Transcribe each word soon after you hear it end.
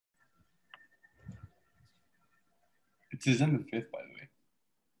Isn't the 5th, by the way.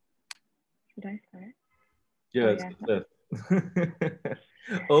 Should I start? Yeah, it's the 5th.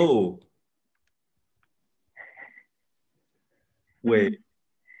 Oh. Wait.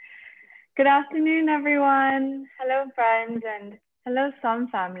 Good afternoon, everyone. Hello, friends, and hello, Som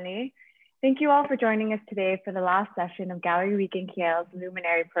family. Thank you all for joining us today for the last session of Gallery Week in KL's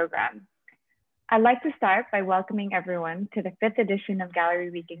Luminary program. I'd like to start by welcoming everyone to the 5th edition of Gallery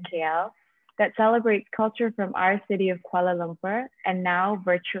Week in KL that celebrates culture from our city of Kuala Lumpur and now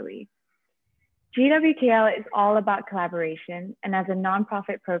virtually. GWKL is all about collaboration, and as a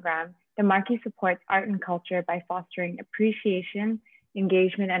nonprofit program, the Marquee supports art and culture by fostering appreciation,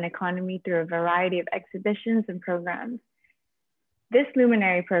 engagement, and economy through a variety of exhibitions and programs. This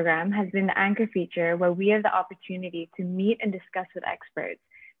Luminary program has been the anchor feature where we have the opportunity to meet and discuss with experts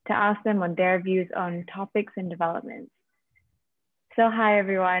to ask them on their views on topics and developments. So hi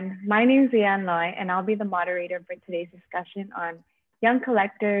everyone, my name is Lienne Loy and I'll be the moderator for today's discussion on young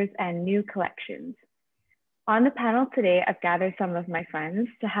collectors and new collections. On the panel today, I've gathered some of my friends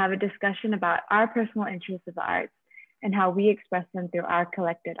to have a discussion about our personal interests of the arts and how we express them through our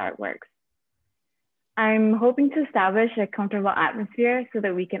collected artworks. I'm hoping to establish a comfortable atmosphere so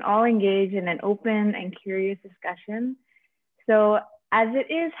that we can all engage in an open and curious discussion. So as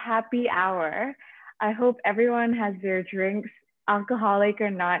it is happy hour, I hope everyone has their drinks, alcoholic or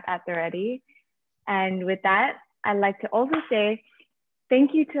not, at the ready. And with that, I'd like to also say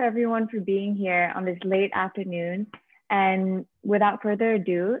thank you to everyone for being here on this late afternoon. And without further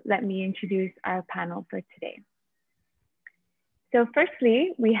ado, let me introduce our panel for today. So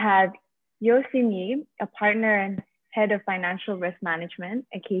firstly, we have Yeoh Xin Yi, a partner and head of financial risk management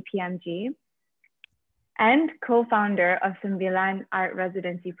at KPMG, and co-founder of Sembilan Art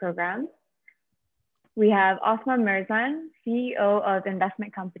Residency Program. We have Othman Mirzan, CEO of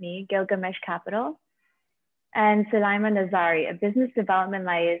investment company Gilgamesh Capital, and Suleyman Azhari, a business development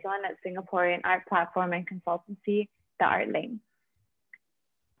liaison at Singaporean art platform and consultancy, The Art Lane.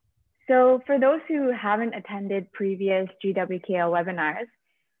 So for those who haven't attended previous GWKL webinars,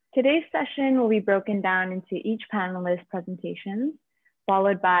 today's session will be broken down into each panelist's presentations,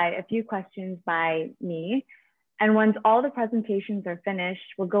 followed by a few questions by me. And once all the presentations are finished,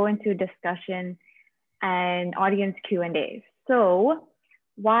 we'll go into a discussion and audience Q&A. So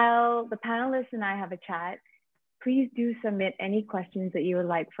while the panelists and I have a chat, please do submit any questions that you would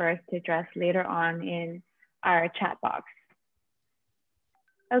like for us to address later on in our chat box.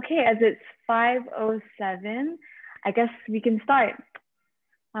 Okay, as it's 5:07, I guess we can start.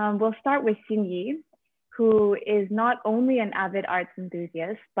 We'll start with Xin Yi, who is not only an avid arts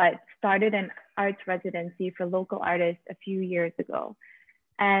enthusiast, but started an arts residency for local artists a few years ago,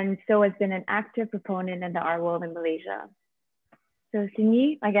 and so has been an active proponent in the art world in Malaysia. So Xin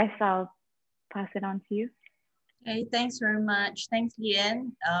Yi, I guess I'll pass it on to you. Okay, thanks very much. Thanks,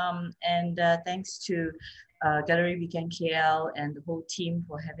 Lienne. And thanks to Gallery Week in KL and the whole team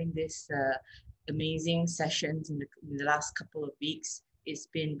for having this amazing sessions in the last couple of weeks. It's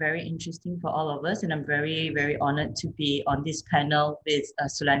been very interesting for all of us, and I'm very, very honored to be on this panel with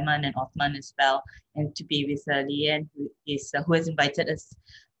Suleyman and Othman as well, and to be with Lienne, who has invited us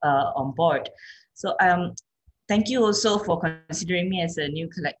on board. So thank you also for considering me as a new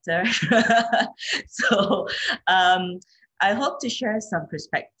collector. So I hope to share some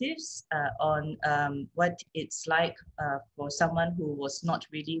perspectives on what it's like for someone who was not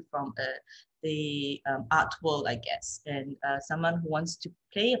really from the art world, I guess, and someone who wants to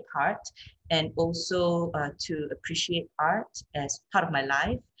play a part and also to appreciate art as part of my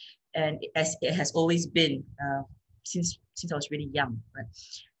life, and as it has always been since I was really young. Right?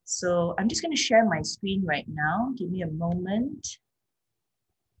 So I'm just going to share my screen right now. Give me a moment.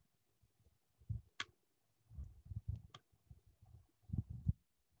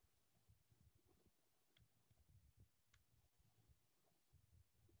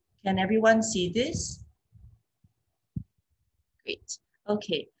 Can everyone see this? Great.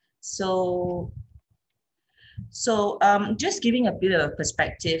 Okay. So just giving a bit of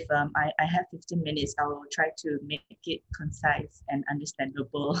perspective, I have 15 minutes. I will try to make it concise and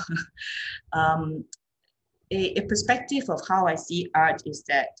understandable. A perspective of how I see art is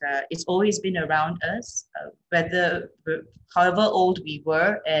that it's always been around us, however old we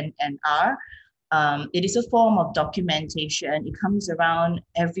were and are. It is a form of documentation. It comes around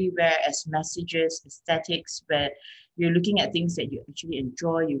everywhere as messages, aesthetics, where you're looking at things that you actually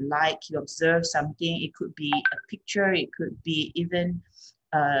enjoy, you like, you observe something. It could be a picture, it could be even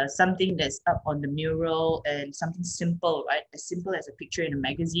something that's up on the mural, and something simple, right? As simple as a picture in a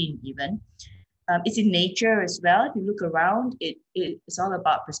magazine even. It's in nature as well. If you look around, it's all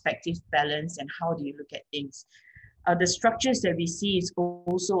about perspective, balance, and how do you look at things. The structures that we see is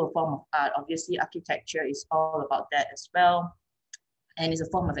also a form of art. Obviously, architecture is all about that as well, and it's a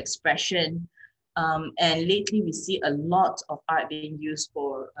form of expression. And lately, we see a lot of art being used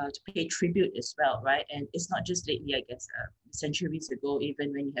for to pay tribute as well, right? And it's not just lately, I guess, centuries ago,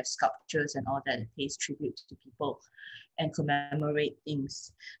 even when you have sculptures and all that, it pays tribute to people and commemorate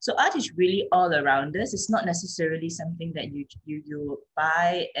things. So art is really all around us. It's not necessarily something that you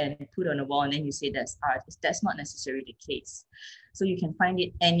buy and put on a wall and then you say that's art. That's not necessarily the case. So you can find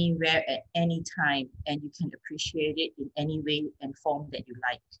it anywhere at any time, and you can appreciate it in any way and form that you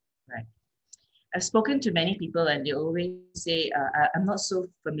like, right? I've spoken to many people and they always say, I'm not so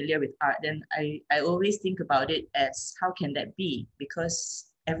familiar with art. Then I always think about it as, how can that be? Because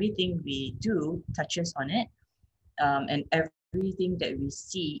everything we do touches on it. And everything that we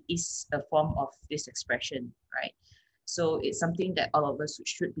see is a form of this expression, right? So it's something that all of us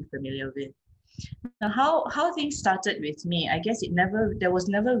should be familiar with. Now, how things started with me, I guess there was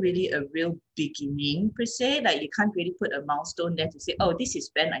never really a real beginning per se. Like you can't really put a milestone there to say, oh, this is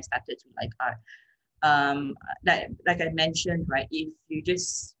when I started to like art. Like I mentioned, right? If you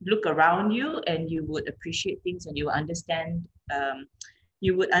just look around you and you would appreciate things and you understand,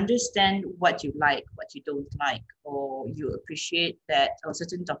 what you like, what you don't like, or you appreciate that a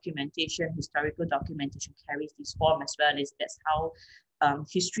certain documentation, historical documentation carries this form as well. That's how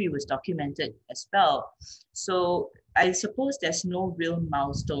history was documented as well. So I suppose there's no real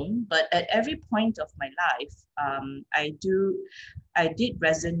milestone, but at every point of my life, I did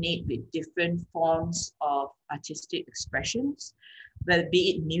resonate with different forms of artistic expressions, whether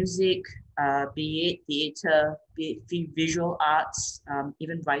be it music, be it theater, be it visual arts,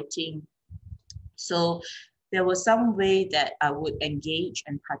 even writing. So there was some way that I would engage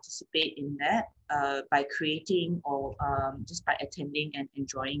and participate in that by creating or just by attending and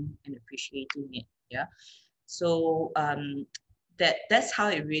enjoying and appreciating it. Yeah. So that's how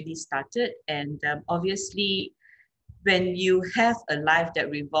it really started. And obviously, when you have a life that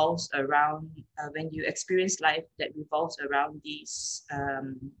revolves around, when you experience life that revolves around these,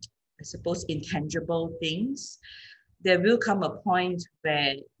 I suppose, intangible things, there will come a point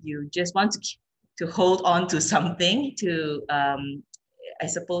where you just want to hold on to something to, I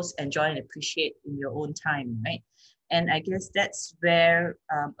suppose, enjoy and appreciate in your own time, right? And I guess that's where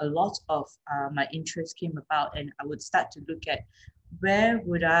a lot of my interest came about, and I would start to look at where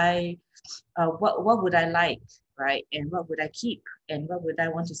would I, what would I like, right? And what would I keep, and what would I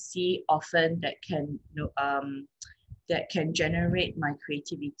want to see often that can, that can generate my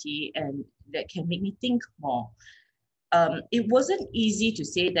creativity and that can make me think more. It wasn't easy to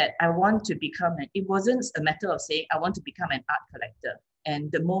say that I want to become it wasn't a matter of saying I want to become an art collector.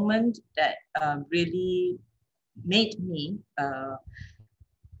 And the moment that really made me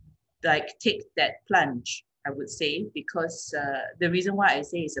like take that plunge, I would say, because the reason why I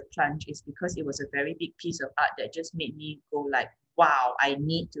say it's a plunge is because it was a very big piece of art that just made me go like, wow, I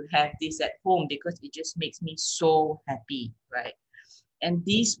need to have this at home because it just makes me so happy, right? And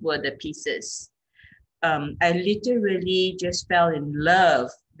these were the pieces. I literally just fell in love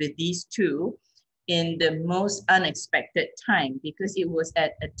with these two in the most unexpected time, because it was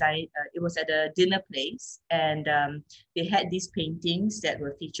at a dinner place, and they had these paintings that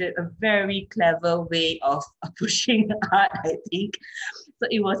were featured, a very clever way of pushing art, I think. So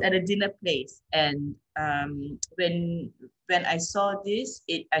it was at a dinner place, and when I saw this,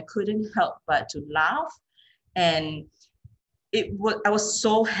 I couldn't help but to laugh, and I was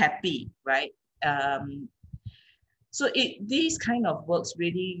so happy, right? So these kind of works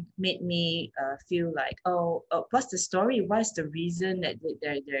really made me feel like, what's the story? What's the reason that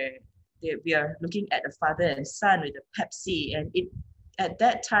we are looking at a father and son with a Pepsi? And at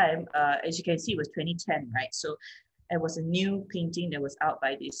that time, as you can see, it was 2010, right? So it was a new painting that was out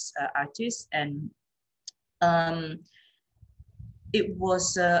by this artist, and it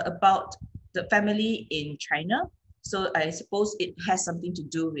was about the family in China. So I suppose it has something to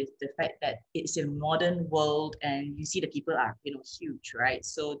do with the fact that it's a modern world, and you see the people are, huge, right?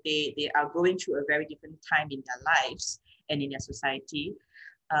 So they are going through a very different time in their lives and in their society.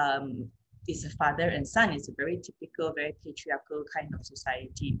 It's a father and son. It's a very typical, very patriarchal kind of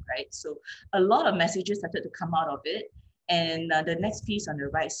society, right? So a lot of messages started to come out of it. And the next piece on the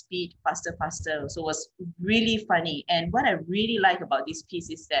right, Speed, Faster, Faster, so was really funny. And what I really like about this piece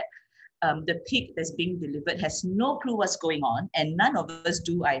is that the pig that's being delivered has no clue what's going on, and none of us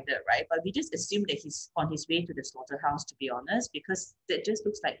do either, right? But we just assume that he's on his way to the slaughterhouse, to be honest, because that just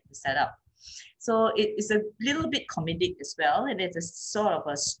looks like the setup. So it is a little bit comedic as well, and it's a sort of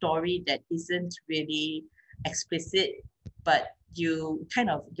a story that isn't really explicit, but you're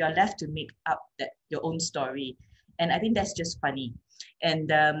left to make up your own story. And I think that's just funny. And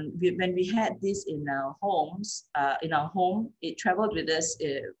when we had this in our homes, in our home, it traveled with us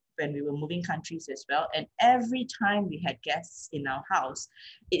when we were moving countries as well. And every time we had guests in our house,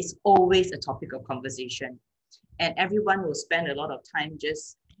 it's always a topic of conversation. And everyone will spend a lot of time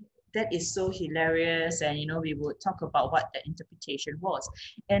just, that is so hilarious. And, we would talk about what the interpretation was.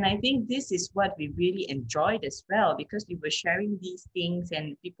 And I think this is what we really enjoyed as well, because we were sharing these things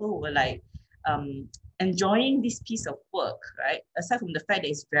and people were like, enjoying this piece of work, right? Aside from the fact that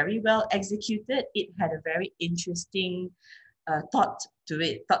it's very well executed, it had a very interesting thought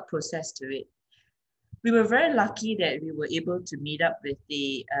process to it. We were very lucky that we were able to meet up with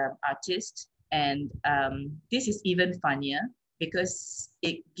the artist, and this is even funnier because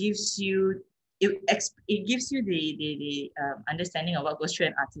it gives you the understanding of what goes through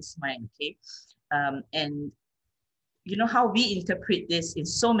an artist's mind, okay? And how we interpret this in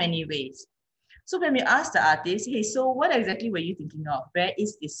so many ways. So when we asked the artist, hey, so what exactly were you thinking of? Where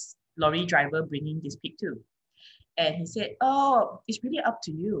is this lorry driver bringing this pig to? And he said, oh, it's really up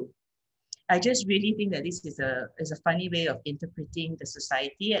to you. I just really think that this is a funny way of interpreting the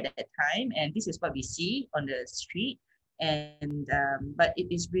society at that time. And this is what we see on the street. And but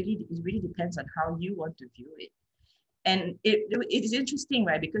it really depends on how you want to view it. And it is interesting,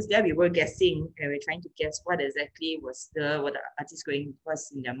 right? Because there we were guessing, and we're trying to guess what exactly what the artist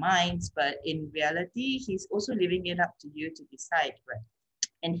was in their minds. But in reality, he's also leaving it up to you to decide, right?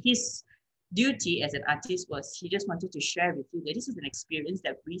 And his duty as an artist was he just wanted to share with you that this is an experience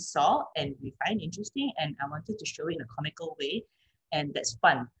that we saw and we find interesting, and I wanted to show it in a comical way, and that's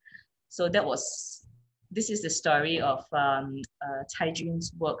fun. So this is the story of Tai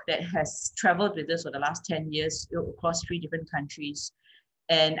Jun's work that has traveled with us for the last 10 years across 3 different countries.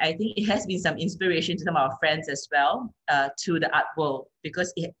 And I think it has been some inspiration to some of our friends as well, to the art world,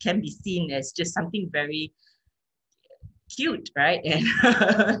 because it can be seen as just something very cute, right? And,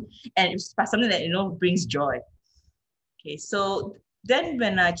 and it's something that, brings joy. Okay, so then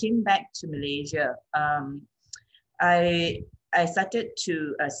when I came back to Malaysia, I started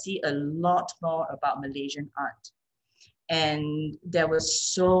to see a lot more about Malaysian art. And there were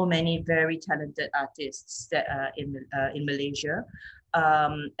so many very talented artists that are in Malaysia.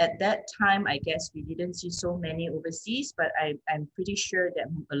 At that time, I guess we didn't see so many overseas, but I'm pretty sure that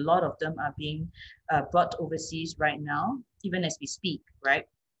a lot of them are being brought overseas right now, even as we speak, right?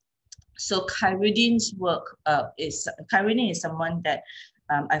 So Khairuddin's work Khairuddin is someone that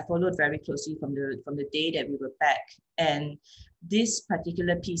I followed very closely from the day that we were back. And this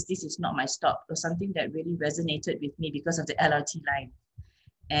particular piece, This Is Not My Stop, was something that really resonated with me because of the LRT line.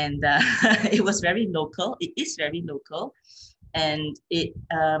 And it was very local. It is very local. And it,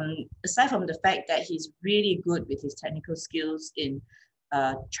 aside from the fact that he's really good with his technical skills in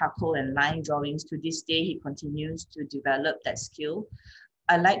charcoal and line drawings, to this day, he continues to develop that skill.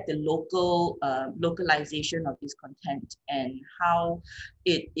 I like the localization of this content and how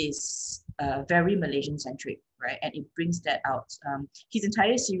it is very Malaysian centric, right? And it brings that out. His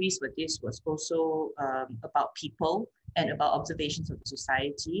entire series with this was also about people and about observations of the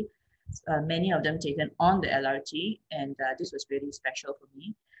society. Many of them taken on the LRT, and this was really special for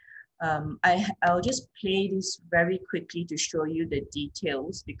me. I'll just play this very quickly to show you the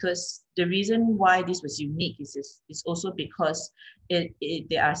details, because the reason why this was unique is also because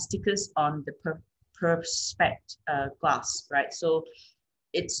there are stickers on the perspex glass, right? So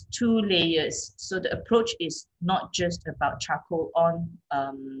it's 2 layers. So the approach is not just about charcoal on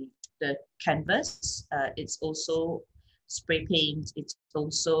the canvas, it's also spray paint, it's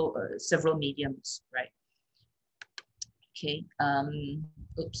also several mediums, right? Okay,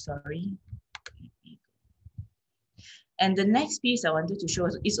 oops, sorry. And the next piece I wanted to show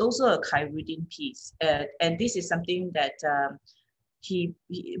is also a Khairuddin piece. And this is something that he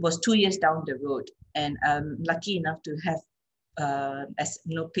was 2 years down the road. And I'm lucky enough to have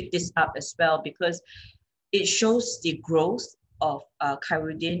picked this up as well, because it shows the growth of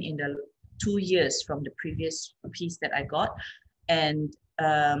Khairuddin in the 2 years from the previous piece that I got. And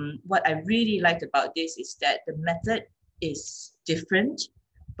what I really liked about this is that the method is different,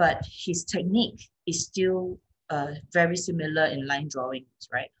 but his technique is still very similar in line drawings,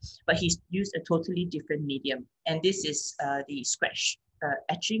 right? But he's used a totally different medium. And this is the scratch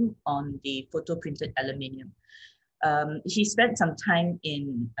etching on the photo printed aluminium. He spent some time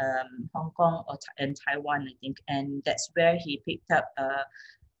in Hong Kong and Taiwan, I think, and that's where he picked up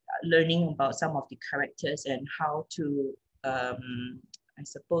learning about some of the characters and how to I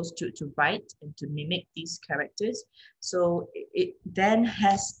suppose to write and to mimic these characters. So it then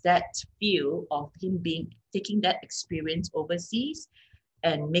has that feel of him taking that experience overseas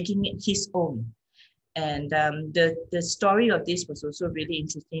and making it his own. And the story of this was also really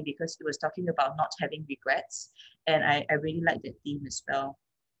interesting because it was talking about not having regrets. And I really like that theme as well.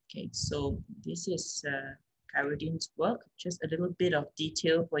 Okay, so this is Khairuddin's work, just a little bit of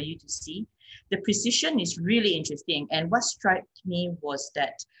detail for you to see. The precision is really interesting. And what struck me was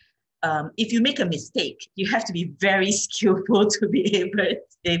that if you make a mistake, you have to be very skillful to be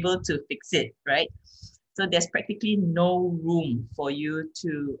able to fix it, right? So there's practically no room for you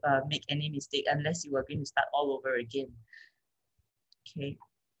to make any mistake unless you are going to start all over again. Okay.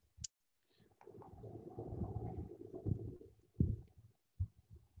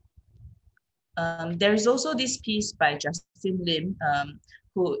 There is also this piece by Justin Lim,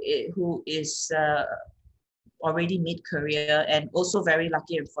 who is already mid-career and also very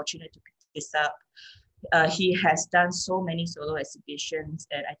lucky and fortunate to pick this up. He has done so many solo exhibitions,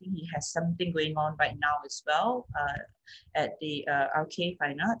 and I think he has something going on right now as well at the RK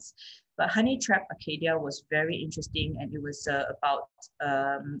Fine Arts. But Honey Trap Arcadia was very interesting, and it was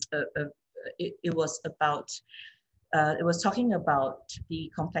it was talking about the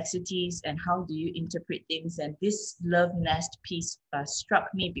complexities and how do you interpret things. And this love nest piece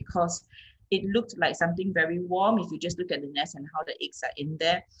struck me because it looked like something very warm if you just look at the nest and how the eggs are in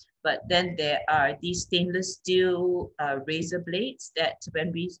there. But then there are these stainless steel razor blades that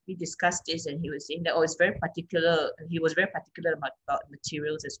when we discussed this, and he was saying that, oh, it's very particular. He was very particular about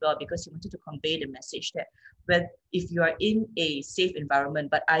materials as well, because he wanted to convey the message that, well, if you are in a safe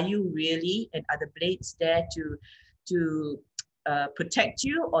environment, but are you really, and are the blades there to protect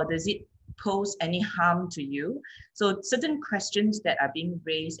you, or does it pose any harm to you? So certain questions that are being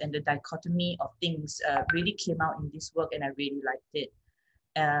raised and the dichotomy of things really came out in this work, and I really liked it.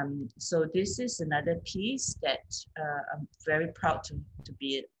 So this is another piece that I'm very proud to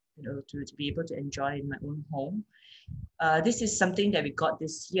be able to enjoy in my own home. This is something that we got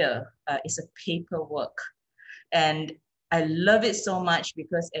this year. It's a paper work, and I love it so much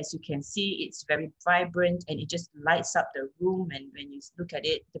because, as you can see, it's very vibrant and it just lights up the room. And when you look at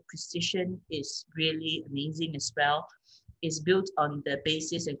it, the precision is really amazing as well. It's built on the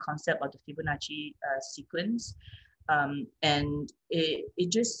basis and concept of the Fibonacci sequence. And it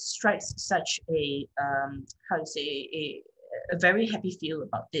just strikes such a, a very happy feel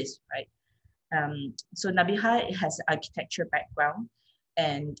about this, right? So Nabiha has an architecture background,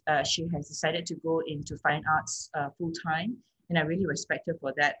 and she has decided to go into fine arts full-time. And I really respect her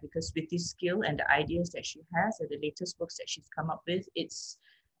for that, because with this skill and the ideas that she has and the latest books that she's come up with,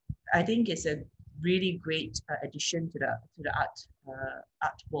 I think it's a really great addition to the art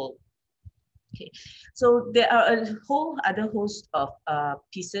world. Okay, so there are a whole other host of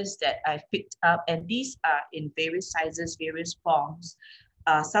pieces that I've picked up, and these are in various sizes, various forms.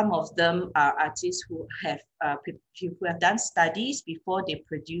 Some of them are artists who have done studies before they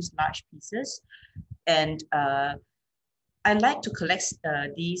produce large pieces. And I like to collect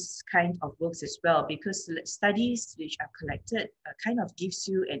these kind of works as well, because studies which are collected kind of gives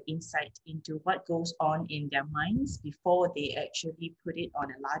you an insight into what goes on in their minds before they actually put it on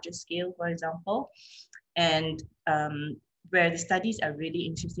a larger scale, for example. And where the studies are really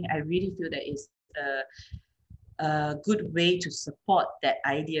interesting, I really feel that it's a good way to support that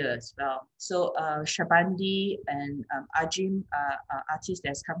idea as well. So Shabandi and Ajim are artists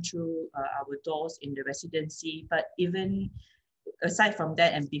that's come through our doors in the residency, but even aside from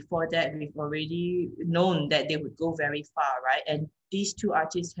that and before that, we've already known that they would go very far, right? And these two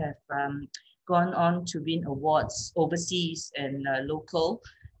artists have gone on to win awards overseas and local,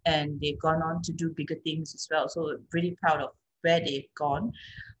 and they've gone on to do bigger things as well. So really proud of where they've gone.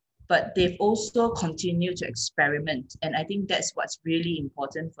 But they've also continued to experiment. And I think that's what's really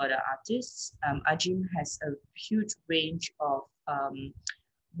important for the artists. Ajim has a huge range of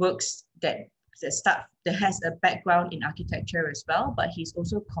works that has a background in architecture as well, but he's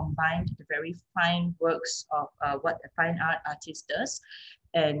also combined the very fine works of what a fine art artist does.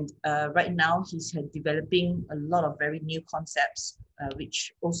 And right now he's developing a lot of very new concepts,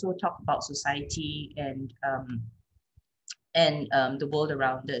 which also talk about society and the world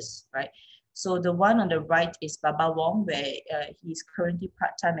around us, right? So the one on the right is Baba Wong, where he's currently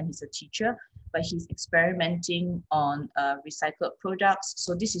part-time and he's a teacher, but he's experimenting on recycled products.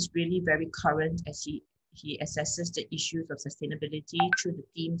 So this is really very current as he assesses the issues of sustainability through the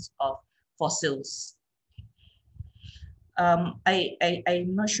themes of fossils. I'm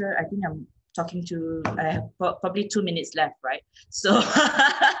not sure, I think I'm talking to, I have probably 2 minutes left, right? So,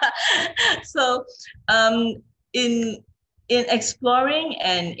 in exploring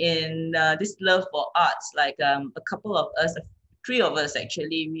and in this love for arts, like a couple of us, 3 of us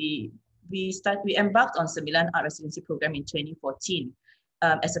actually, we embarked on Sembilan Art Residency Program in 2014.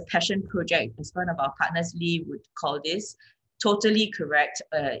 as a passion project, as one of our partners, Lee, would call this. Totally correct.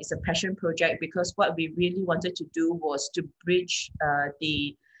 It's a passion project because what we really wanted to do was to bridge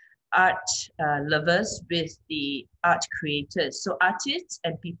the art lovers with the art creators. So artists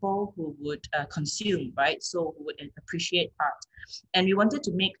and people who would consume, right? So who would appreciate art. And we wanted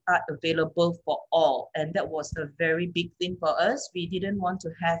to make art available for all. And that was a very big thing for us. We didn't want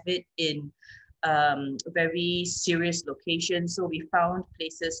to have it in very serious locations. So we found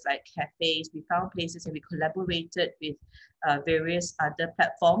places like cafes, we found places and we collaborated with various other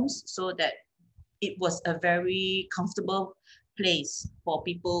platforms so that it was a very comfortable place for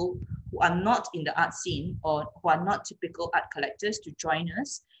people who are not in the art scene or who are not typical art collectors to join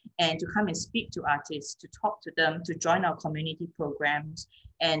us and to come and speak to artists, to talk to them, to join our community programs,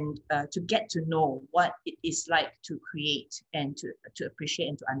 and to get to know what it is like to create and to appreciate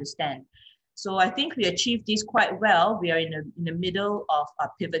and to understand. So I think we achieved this quite well. We are in the middle of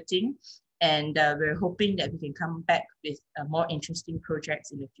pivoting, and we're hoping that we can come back with more interesting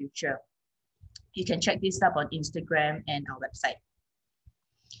projects in the future. You can check this up on Instagram and our website.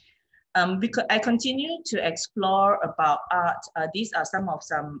 Because I continue to explore about art. These are some of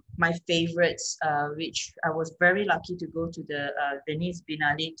my favorites, which I was very lucky to go to the Venice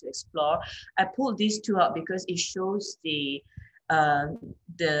Biennale to explore. I pulled these two out because it shows the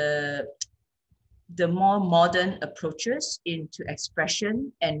more modern approaches into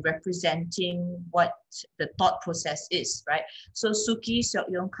expression and representing what the thought process is, right? So Suki Seok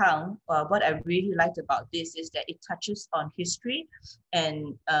Yong Kang, what I really liked about this is that it touches on history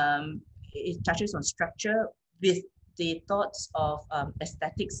and it touches on structure with the thoughts of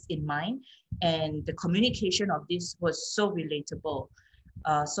aesthetics in mind, and the communication of this was so relatable.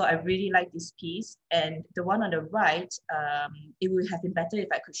 So I really like this piece. And the one on the right, it would have been better if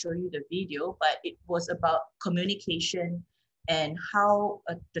I could show you the video, but it was about communication and how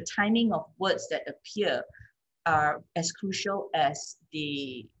the timing of words that appear are as crucial as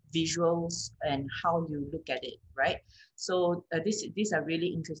the visuals and how you look at it, right? So these are really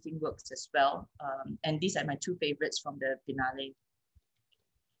interesting works as well. And these are my two favorites from the Biennale.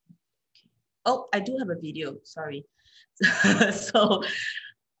 Oh, I do have a video, sorry. So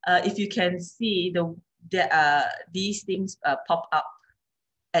if you can see, these things pop up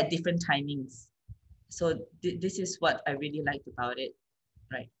at different timings. So this is what I really liked about it,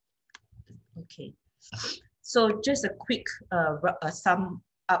 right? Okay. So just a quick sum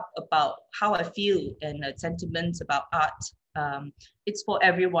up about how I feel and sentiments about art. It's for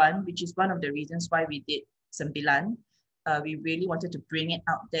everyone, which is one of the reasons why we did Sembilan. We really wanted to bring it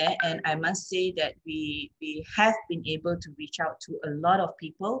out there, and I must say that we have been able to reach out to a lot of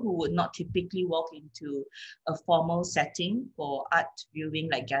people who would not typically walk into a formal setting for art viewing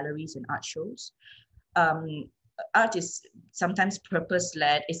like galleries and art shows. Art is sometimes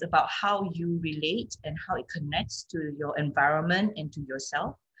purpose-led. It's about how you relate and how it connects to your environment and to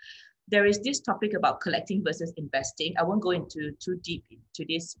yourself. There is this topic about collecting versus investing. I won't go into too deep into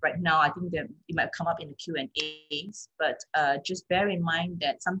this right now. I think that it might come up in the Q&As, but just bear in mind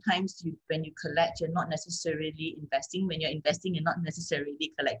that sometimes when you collect, you're not necessarily investing. When you're investing, you're not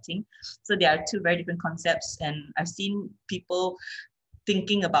necessarily collecting. So there are two very different concepts, and I've seen people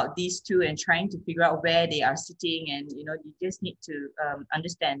thinking about these two and trying to figure out where they are sitting, and you just need to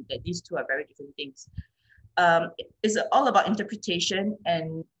understand that these two are very different things. It's all about interpretation,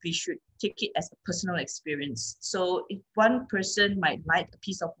 and we should take it as a personal experience. So if one person might like a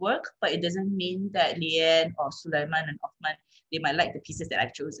piece of work, but it doesn't mean that Lienne or Suleyman and Othman, they might like the pieces that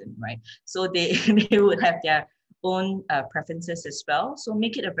I've chosen, right? So they would have their own preferences as well. So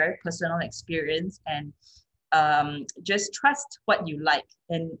make it a very personal experience, and just trust what you like.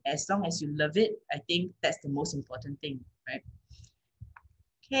 And as long as you love it, I think that's the most important thing, right?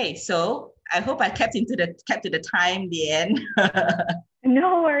 Okay, so I hope I kept to the time, Lienne.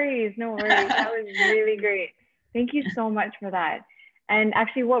 No worries, no worries. That was really great. Thank you so much for that. And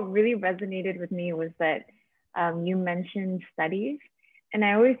actually, what really resonated with me was that you mentioned studies. And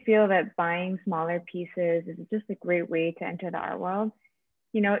I always feel that buying smaller pieces is just a great way to enter the art world.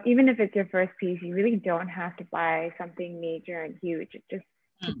 Even if it's your first piece, you really don't have to buy something major and huge. It just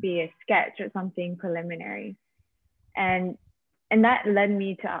could be a sketch or something preliminary. And that led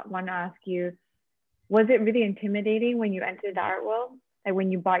me to want to ask you, was it really intimidating when you entered the art world, like when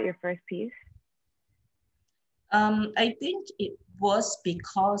you bought your first piece? I think it was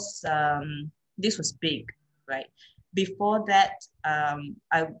because this was big, right? Before that,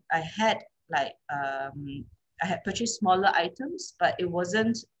 I had purchased smaller items, but it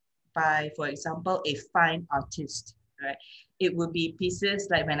wasn't by, for example, a fine artist, right? It would be pieces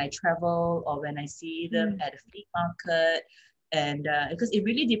like when I travel or when I see them at a flea market. And because it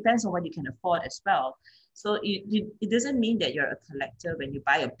really depends on what you can afford as well. So it doesn't mean that you're a collector when you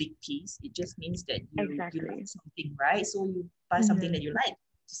buy a big piece. It just means that you like something, right? So you buy something that you like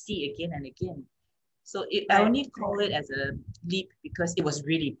to see again and again. So I only call it as a leap because it was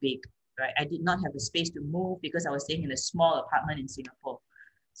really big, right? I did not have a space to move because I was staying in a small apartment in Singapore.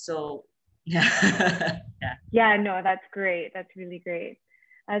 So yeah. Yeah, no, that's great. That's really great.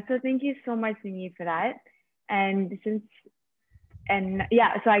 So thank you so much, Xin for that. And so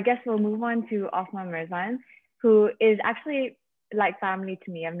I guess we'll move on to Othman Mirzan, who is actually like family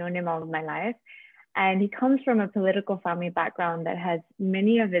to me. I've known him all of my life. And he comes from a political family background that has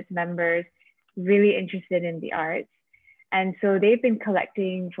many of its members really interested in the arts. And so they've been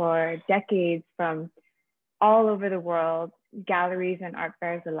collecting for decades from all over the world, galleries and art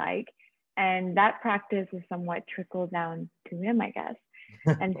fairs alike. And that practice is somewhat trickled down to him, I guess.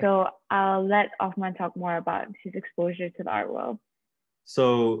 And so I'll let Othman talk more about his exposure to the art world.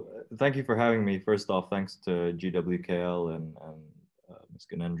 So thank you for having me. First off, thanks to GWKL and Ms.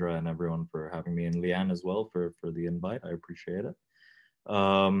 Ganendra and everyone for having me, and Lienne as well for the invite. I appreciate it.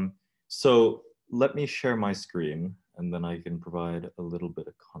 So let me share my screen and then I can provide a little bit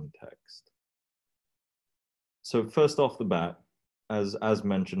of context. So first off the bat, as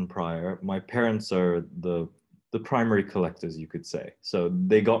mentioned prior, my parents are the primary collectors, you could say. So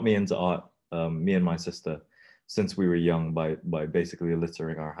they got me into art, me and my sister, since we were young by basically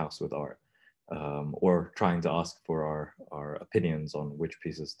littering our house with art, or trying to ask for our opinions on which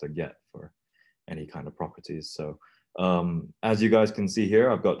pieces to get for any kind of properties. So as you guys can see here,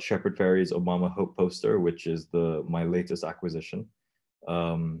 I've got Shepard Fairey's Obama Hope poster, which is my latest acquisition.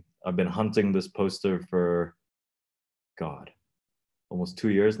 I've been hunting this poster for, God, almost 2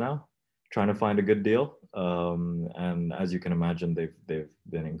 years now, trying to find a good deal. And as you can imagine, they've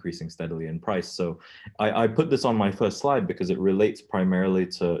been increasing steadily in price. So I put this on my first slide because it relates primarily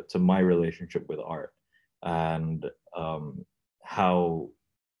to my relationship with art and how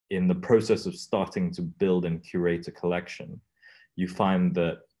in the process of starting to build and curate a collection, you find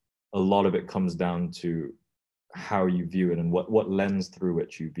that a lot of it comes down to how you view it and what lens through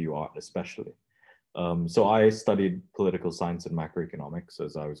which you view art, especially. So I studied political science and macroeconomics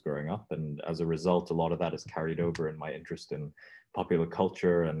as I was growing up, and as a result, a lot of that is carried over in my interest in popular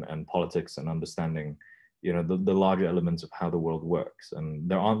culture and politics and understanding, you know, the larger elements of how the world works. And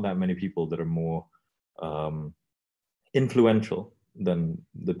there aren't that many people that are more influential than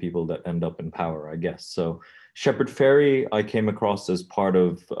the people that end up in power, I guess. So Shepard Fairey, I came across as part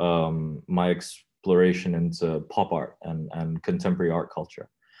of my exploration into pop art and contemporary art culture.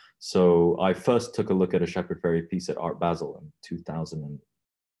 So I first took a look at a Shepard Fairey piece at Art Basel in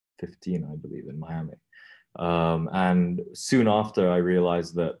 2015, I believe, in Miami. And soon after, I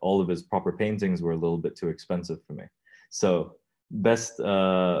realized that all of his proper paintings were a little bit too expensive for me. So best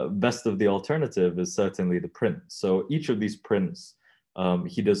of the alternative is certainly the print. So each of these prints,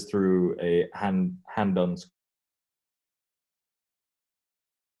 he does through a hand-done.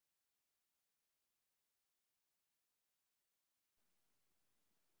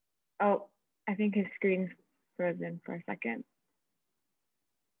 Oh, I think his screen's frozen for a second.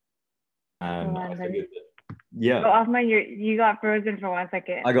 And yeah. Oh, Othman, you got frozen for 1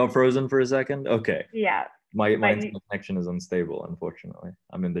 second. I got frozen for a second? Okay. Yeah. My internet connection is unstable, unfortunately.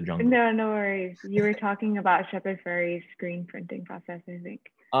 I'm in the jungle. No worries. You were talking about Shepard Fairey's screen printing process, I think.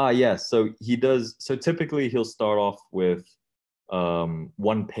 Yes. So he does. So typically he'll start off with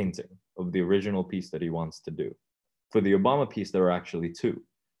one painting of the original piece that he wants to do. For the Obama piece, there are actually two.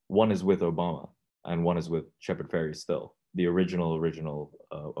 One is with Obama and one is with Shepard Fairey still, the original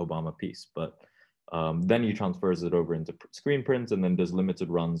Obama piece. But then he transfers it over into screen print and then does limited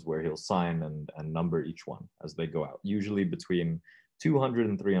runs where he'll sign and number each one as they go out, usually between 200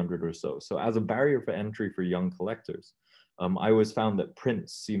 and 300 or so. So as a barrier for entry for young collectors, I always found that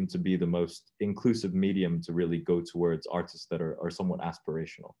prints seem to be the most inclusive medium to really go towards artists that are somewhat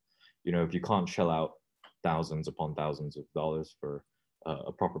aspirational. You know, if you can't shell out thousands upon thousands of dollars for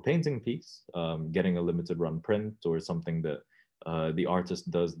a proper painting piece, getting a limited run print or something that the artist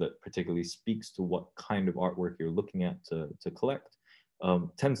does that particularly speaks to what kind of artwork you're looking at to collect,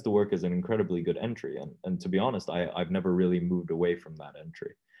 tends to work as an incredibly good entry. And to be honest, I've never really moved away from that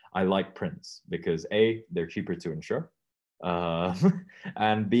entry. I like prints because A, they're cheaper to insure,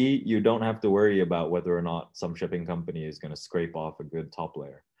 and B, you don't have to worry about whether or not some shipping company is going to scrape off a good top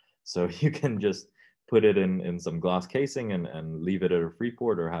layer. So you can just put it in some glass casing and leave it at a free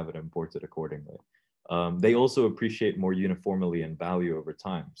port or have it imported accordingly. They also appreciate more uniformly in value over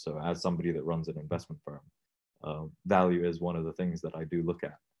time. So as somebody that runs an investment firm, value is one of the things that I do look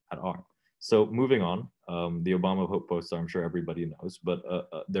at art. So moving on, the Obama Hope poster, I'm sure everybody knows, but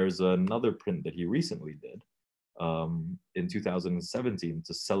there's another print that he recently did in 2017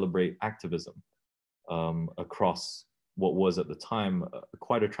 to celebrate activism across what was at the time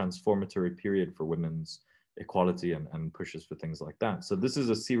quite a transformatory period for women's equality and pushes for things like that. So this is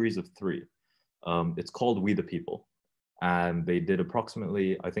a series of 3. It's called We the People. And they did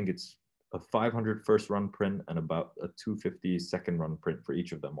approximately, I think it's a 500 first run print and about a 250 second run print for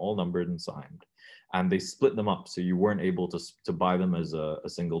each of them, all numbered and signed. And they split them up so you weren't able to buy them as a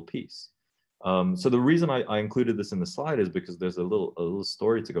single piece. So the reason I included this in the slide is because there's a little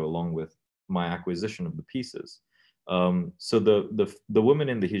story to go along with my acquisition of the pieces. So the woman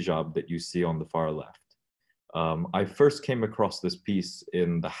in the hijab that you see on the far left, I first came across this piece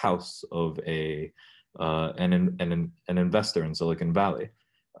in the house of an investor in Silicon Valley,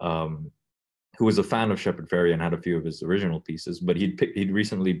 who was a fan of Shepard Fairey and had a few of his original pieces, but he'd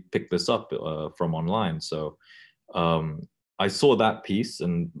recently picked this up from online. So I saw that piece,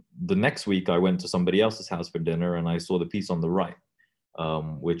 and the next week I went to somebody else's house for dinner and I saw the piece on the right,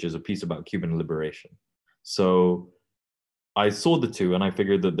 which is a piece about Cuban liberation. So I saw the two and I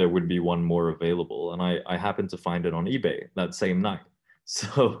figured that there would be one more available, and I happened to find it on eBay that same night.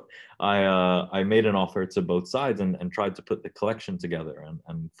 So I made an offer to both sides and tried to put the collection together,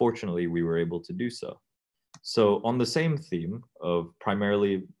 and fortunately we were able to do so. So on the same theme of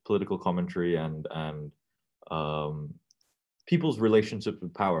primarily political commentary and people's relationships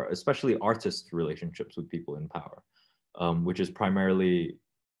with power, especially artists' relationships with people in power, which is primarily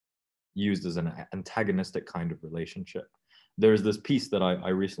used as an antagonistic kind of relationship. There's this piece that I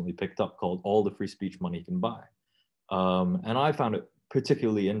recently picked up called All the Free Speech Money Can Buy. And I found it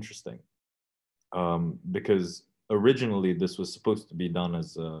particularly interesting because originally this was supposed to be done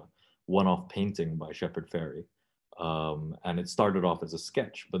as a one-off painting by Shepard Fairey. And it started off as a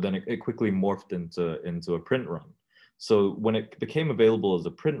sketch, but then it quickly morphed into a print run. So when it became available as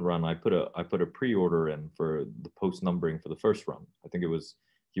a print run, I put a pre-order in for the post numbering for the first run. I think he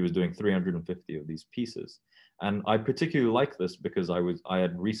was doing 350 of these pieces. And I particularly like this because I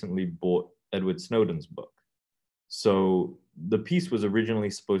had recently bought Edward Snowden's book. So the piece was originally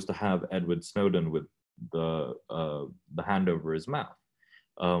supposed to have Edward Snowden with the hand over his mouth.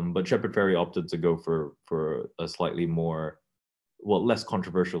 But Shepard Fairey opted to go for a slightly more, less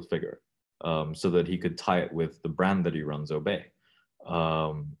controversial figure, so that he could tie it with the brand that he runs, Obey.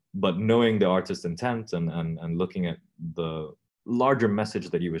 But knowing the artist's intent and looking at the larger message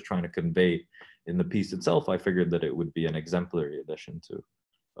that he was trying to convey in the piece itself, I figured that it would be an exemplary addition to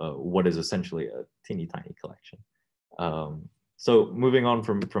what is essentially a teeny tiny collection. So moving on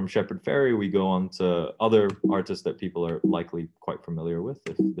from Shepard Fairey, we go on to other artists that people are likely quite familiar with,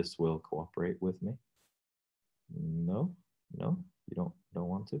 if this will cooperate with me. No, you don't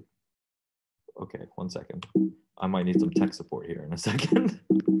want to? Okay, 1 second. I might need some tech support here in a second.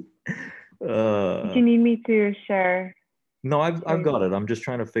 Do you need me to share? No, I've got it. I'm just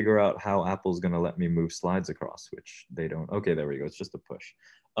trying to figure out how Apple's going to let me move slides across, which they don't. Okay, there we go. It's just a push.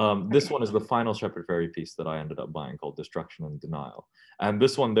 This one is the final Shepard Fairey piece that I ended up buying, called Destruction and Denial. And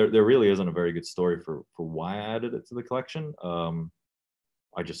this one, there really isn't a very good story for why I added it to the collection.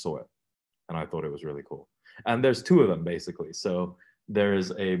 I just saw it and I thought it was really cool. And there's 2 of them basically. So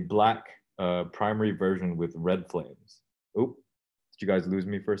there's a black primary version with red flames. Oop, did you guys lose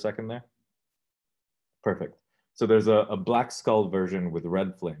me for a second there? Perfect. So there's a black skull version with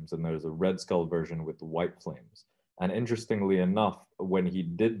red flames, and there's a red skull version with white flames. And interestingly enough, when he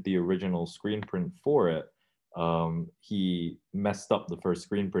did the original screen print for it, he messed up the first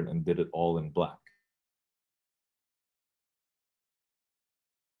screen print and did it all in black.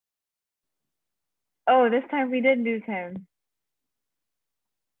 Oh, this time we did lose him.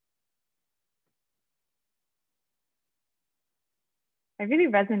 I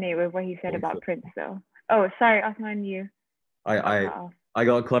really resonate with what he said about Prince, though. Oh, sorry, Othman, you. I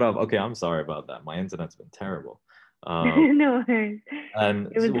got cut off. Okay, I'm sorry about that. My internet's been terrible. No worries. And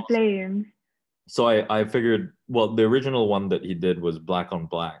it was the flames. So I figured, well, the original one that he did was black on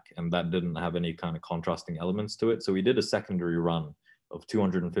black, and that didn't have any kind of contrasting elements to it. So we did a secondary run of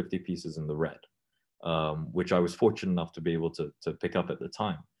 250 pieces in the red, which I was fortunate enough to be able to pick up at the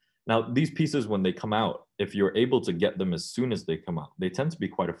time. Now, these pieces, when they come out, if you're able to get them as soon as they come out, they tend to be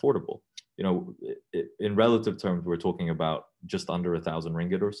quite affordable. You know, in relative terms, we're talking about just under 1,000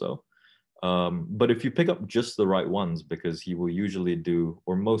 ringgit or so. But if you pick up just the right ones, because he will usually do,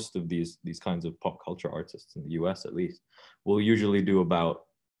 or most of these kinds of pop culture artists in the US at least, will usually do about,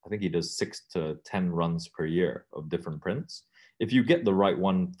 I think he does 6 to 10 runs per year of different prints. If you get the right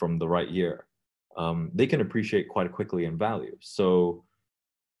one from the right year, they can appreciate quite quickly in value. So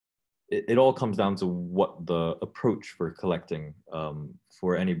it all comes down to what the approach for collecting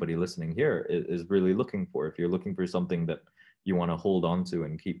for anybody listening here is really looking for. If you're looking for something that you want to hold on to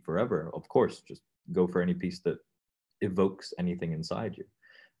and keep forever, of course, just go for any piece that evokes anything inside you.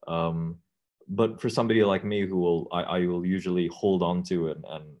 But for somebody like me, who I will usually hold on to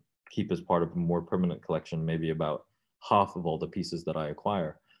and keep as part of a more permanent collection, maybe about half of all the pieces that I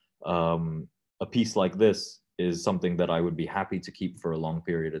acquire. A piece like this is something that I would be happy to keep for a long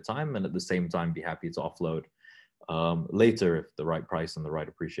period of time, and at the same time be happy to offload later if the right price and the right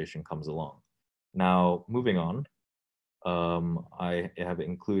appreciation comes along. Now, moving on, I have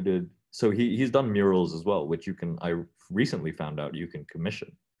included, so he's done murals as well, which I recently found out you can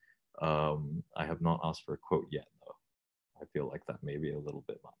commission. I have not asked for a quote yet, though. I feel like that may be a little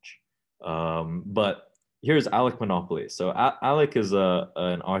bit much. But here's Alec Monopoly. So Alec is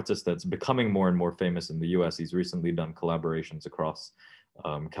an artist that's becoming more and more famous in the US. He's recently done collaborations across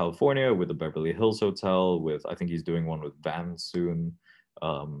California with the Beverly Hills Hotel, I think he's doing one with Vans soon,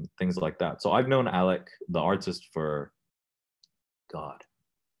 things like that. So I've known Alec, the artist, for, God,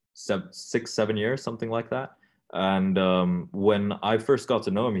 6, 7 years, something like that. And when I first got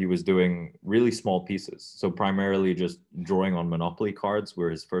to know him, he was doing really small pieces. So primarily just drawing on Monopoly cards were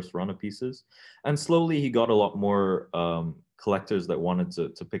his first run of pieces. And slowly he got a lot more collectors that wanted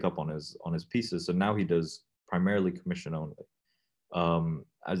to pick up on his pieces. So now he does primarily commission only.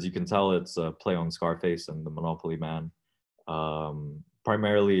 As you can tell, it's a play on Scarface and the Monopoly Man.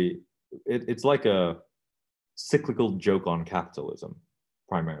 Primarily, it's like a cyclical joke on capitalism.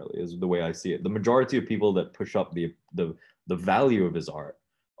 Primarily is the way I see it. The majority of people that push up the value of his art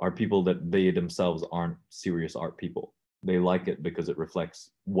are people that they themselves aren't serious art people. They like it because it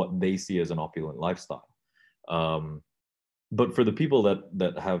reflects what they see as an opulent lifestyle. But for the people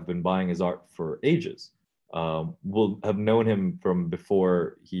that have been buying his art for ages, will have known him from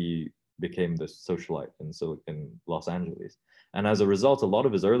before he became this socialite in Los Angeles. And as a result, a lot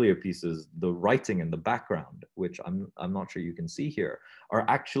of his earlier pieces, the writing in the background, which I'm not sure you can see here, are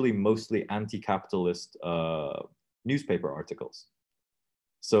actually mostly anti-capitalist newspaper articles.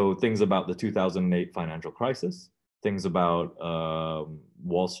 So things about the 2008 financial crisis, things about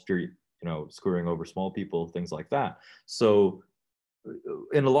Wall Street, screwing over small people, things like that. So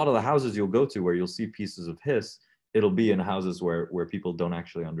in a lot of the houses you'll go to where you'll see pieces of his, it'll be in houses where people don't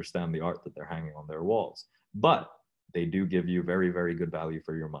actually understand the art that they're hanging on their walls. But they do give you very, very good value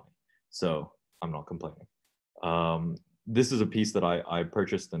for your money. So I'm not complaining. This is a piece that I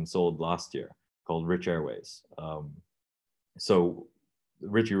purchased and sold last year called Rich Airways. So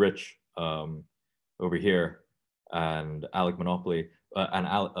Richie Rich over here and Alec Monopoly and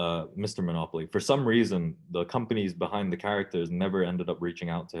Mr. Monopoly, for some reason, the companies behind the characters never ended up reaching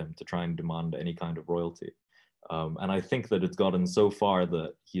out to him to try and demand any kind of royalty. And I think that it's gotten so far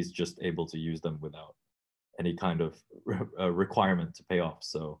that he's just able to use them without any kind of requirement to pay off.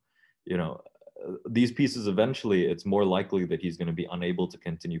 So, these pieces, eventually, it's more likely that he's going to be unable to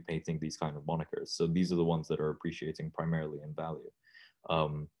continue painting these kind of monikers. So these are the ones that are appreciating primarily in value.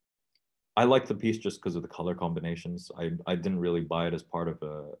 I like the piece just because of the color combinations. I didn't really buy it as part of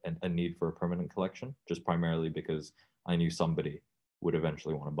a need for a permanent collection, just primarily because I knew somebody would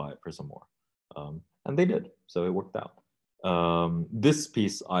eventually want to buy it for some more. And they did, so it worked out. This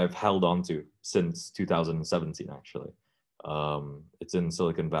piece I've held on to since 2017, actually. It's in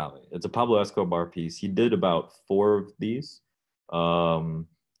Silicon Valley. It's a Pablo Escobar piece. He did about 4 of these.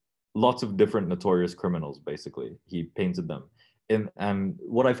 Lots of different notorious criminals, basically. He painted them. And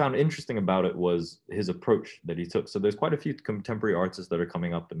what I found interesting about it was his approach that he took. So there's quite a few contemporary artists that are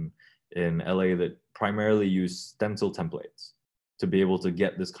coming up in LA that primarily use stencil templates to be able to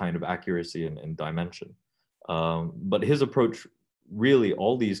get this kind of accuracy and dimension. But his approach, really,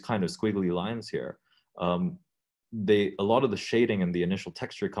 all these kind of squiggly lines here, a lot of the shading and the initial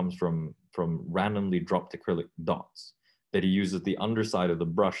texture comes from randomly dropped acrylic dots that he uses the underside of the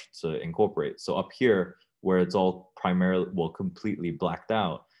brush to incorporate. So up here, where it's all primarily, completely blacked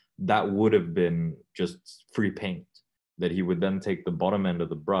out, that would have been just free paint that he would then take the bottom end of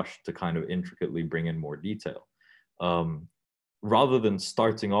the brush to kind of intricately bring in more detail. Rather than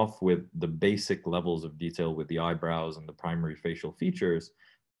starting off with the basic levels of detail with the eyebrows and the primary facial features,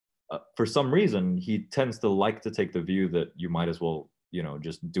 for some reason, he tends to like to take the view that you might as well,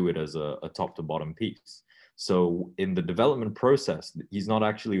 just do it as a top to bottom piece. So in the development process, he's not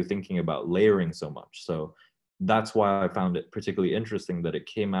actually thinking about layering so much. So that's why I found it particularly interesting that it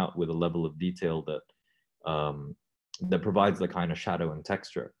came out with a level of detail that that provides the kind of shadow and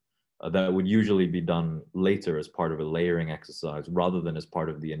texture that would usually be done later as part of a layering exercise rather than as part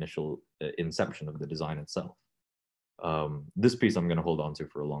of the initial inception of the design itself. This piece I'm going to hold on to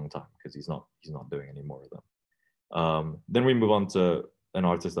for a long time because he's not doing any more of them. Then we move on to an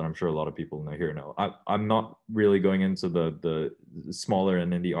artist that I'm sure a lot of people here know. I'm not really going into the smaller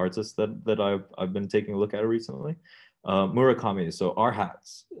and indie artists that I've been taking a look at recently. Murakami. So Our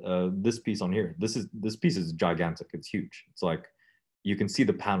Hats. This piece on here. This piece is gigantic. It's huge. It's like you can see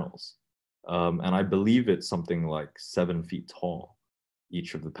the panels, and I believe it's something like 7 feet tall,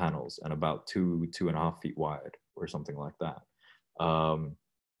 each of the panels, and about 2.5 feet wide, or something like that.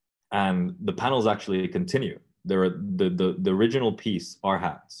 And the panels actually continue. The original piece, Our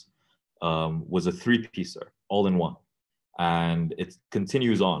Hats, was a 3-piecer, all in one, and it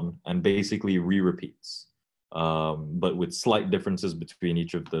continues on and basically re-repeats, but with slight differences between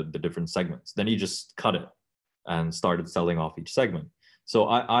each of the different segments. Then he just cut it and started selling off each segment. So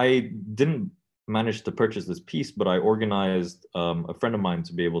I didn't manage to purchase this piece, but I organized a friend of mine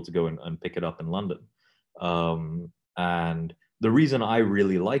to be able to go and pick it up in London. And the reason I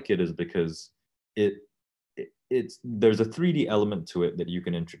really like it is because there's a 3D element to it that you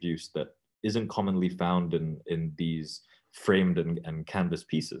can introduce that isn't commonly found in these framed and canvas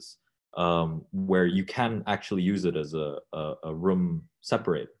pieces, where you can actually use it as a room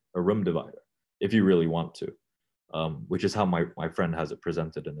separator, a room divider, if you really want to, which is how my friend has it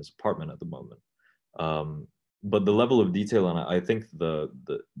presented in his apartment at the moment. But the level of detail, and I think the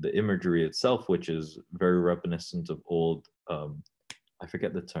imagery itself, which is very reminiscent of old, I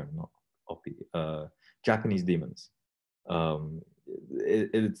forget the term, not oppie, Japanese demons.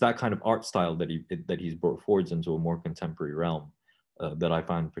 It's that kind of art style that he's brought forwards into a more contemporary realm that I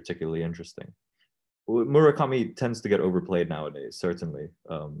find particularly interesting. Murakami tends to get overplayed nowadays, certainly,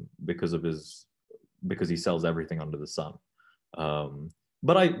 because he sells everything under the sun.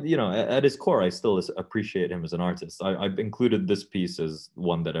 But at his core, I still appreciate him as an artist. I've included this piece as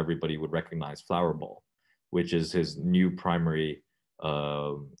one that everybody would recognize, Flower Ball, which is his new primary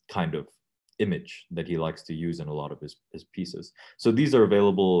kind of image that he likes to use in a lot of his pieces. So these are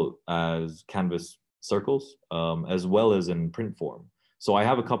available as canvas circles, as well as in print form. So I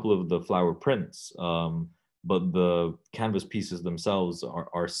have a couple of the flower prints, but the canvas pieces themselves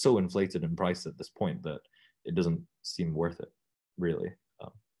are so inflated in price at this point that it doesn't seem worth it, really,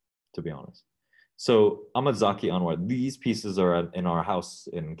 to be honest. So Ahmadzaki Anwar, these pieces are in our house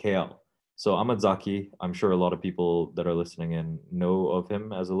in KL. So Ahmadzaki, I'm sure a lot of people that are listening in know of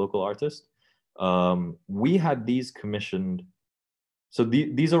him as a local artist. We had these commissioned. So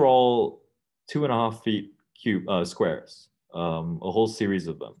these are all 2.5 feet squares, a whole series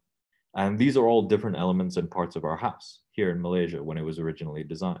of them. And these are all different elements and parts of our house here in Malaysia when it was originally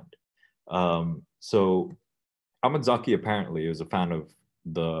designed. So Ahmadzaki apparently was a fan of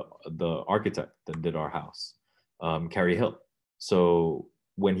the architect that did our house, Carrie Hill. So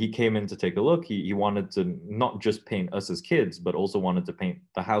when he came in to take a look, he wanted to not just paint us as kids, but also wanted to paint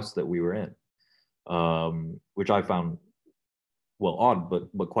the house that we were in, which I found, well, odd,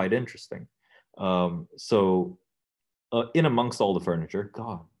 but quite interesting. So in amongst all the furniture,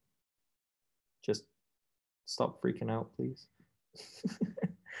 God, just stop freaking out, please.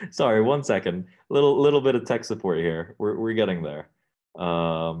 Sorry, 1 second. Little bit of tech support here. We're getting there.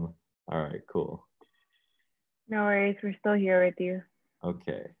 All right, cool. No worries, we're still here with you.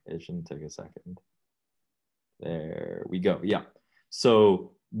 Okay, it shouldn't take a second. There we go. Yeah.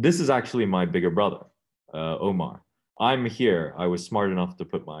 So this is actually my bigger brother, Omar. I'm here. I was smart enough to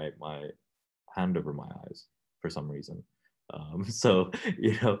put my hand over my eyes for some reason. So,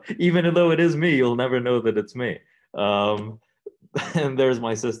 even though it is me, you'll never know that it's me. And there's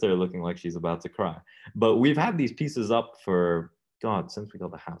my sister looking like she's about to cry. But we've had these pieces up for, God, since we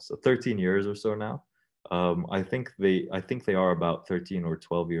got the house, so 13 years or so now. I think they are about 13 or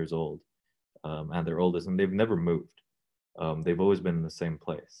 12 years old, and they're oldest, and they've never moved. They've always been in the same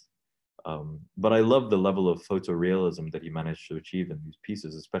place. But I love the level of photorealism that he managed to achieve in these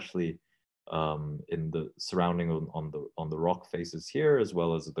pieces, especially in the surrounding on the rock faces here, as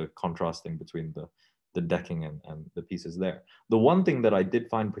well as the contrasting between the decking and the pieces there. The one thing that I did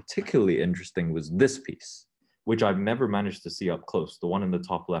find particularly interesting was this piece, which I've never managed to see up close, the one in the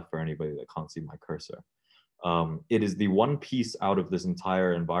top left for anybody that can't see my cursor. It is the one piece out of this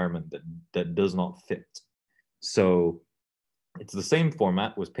entire environment that does not fit. So it's the same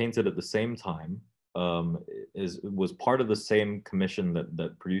format, was painted at the same time, was part of the same commission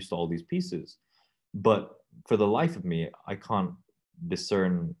that produced all these pieces. But for the life of me, I can't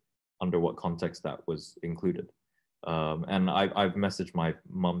discern under what context that was included. And I've messaged my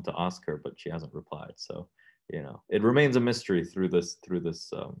mom to ask her, but she hasn't replied. So, it remains a mystery through this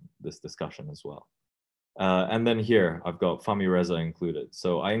discussion as well. And then here I've got Fahmi Reza included.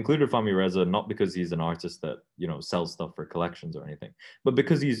 So I included Fahmi Reza not because he's an artist that, you know, sells stuff for collections or anything, but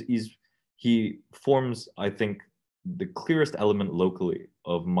because he forms, I think, the clearest element locally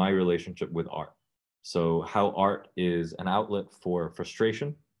of my relationship with art. So how art is an outlet for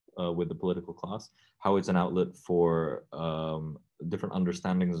frustration with the political class, how it's an outlet for different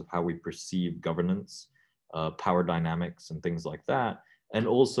understandings of how we perceive governance, power dynamics, and things like that, and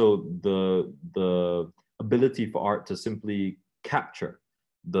also the ability for art to simply capture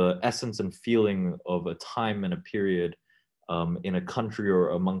the essence and feeling of a time and a period in a country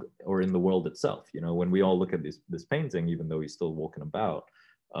or in the world itself. You know, when we all look at this painting, even though he's still walking about,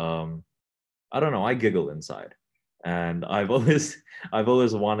 I don't know, I giggle inside. And I've always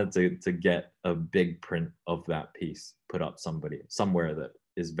wanted to get a big print of that piece put up somewhere that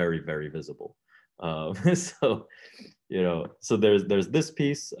is very, very visible. So, you know, so there's this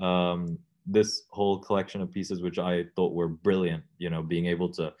piece, this whole collection of pieces, which I thought were brilliant, you know, being able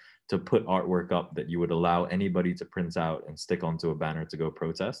to put artwork up that you would allow anybody to print out and stick onto a banner to go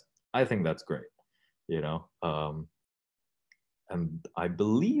protest. I think that's great, you know. And I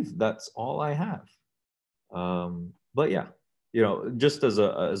believe that's all I have. But yeah, you know, just as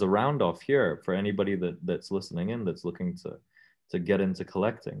a round off here for anybody that's listening in, that's looking to get into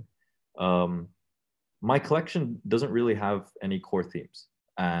collecting, my collection doesn't really have any core themes.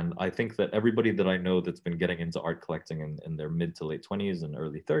 And I think that everybody that I know that's been getting into art collecting in their mid to late 20s and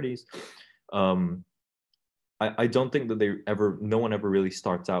early 30s, I don't think that no one ever really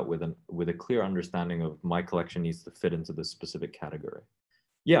starts out with a clear understanding of my collection needs to fit into this specific category.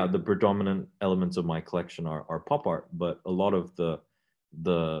 Yeah, the predominant elements of my collection are pop art, but a lot of the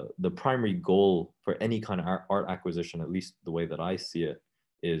primary goal for any kind of art acquisition, at least the way that I see it,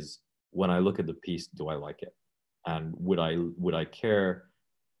 is when I look at the piece, do I like it? And would I care?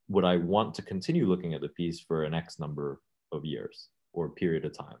 Would I want to continue looking at the piece for an X number of years or period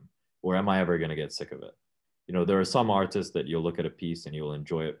of time? Or am I ever going to get sick of it? You know, there are some artists that you'll look at a piece and you'll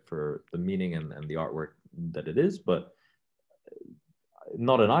enjoy it for the meaning and the artwork that it is, but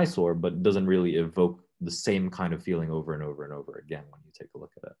not an eyesore, but doesn't really evoke the same kind of feeling over and over and over again when you take a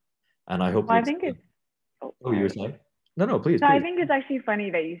look at it. And I hope I think it's... Oh, you were saying? No, please. No, I think it's actually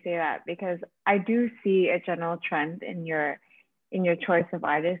funny that you say that, because I do see a general trend in your choice of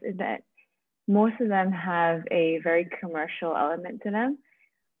artists is that most of them have a very commercial element to them,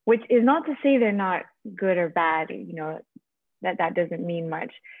 which is not to say they're not good or bad, you know, that doesn't mean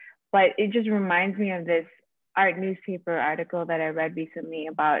much, but it just reminds me of this art newspaper article that I read recently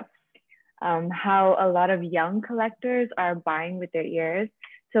about how a lot of young collectors are buying with their ears.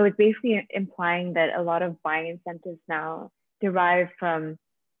 So it's basically implying that a lot of buying incentives now derive from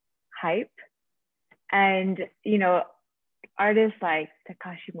hype. And, you know, artists like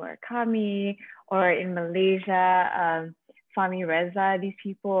Takashi Murakami, or in Malaysia, Fahmi Reza, these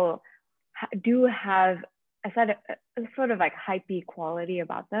people do have a sort of like hypey quality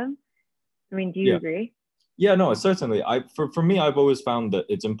about them. I mean, do you agree? Yeah, no, certainly. For me, I've always found that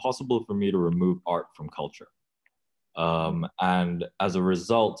it's impossible for me to remove art from culture. And as a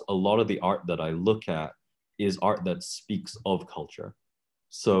result, a lot of the art that I look at is art that speaks of culture.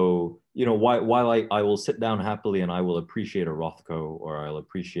 So, you know, while I will sit down happily and I will appreciate a Rothko, or I'll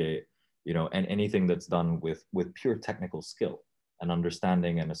appreciate, you know, and anything that's done with pure technical skill and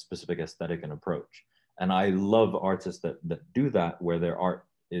understanding and a specific aesthetic and approach. And I love artists that do that, where their art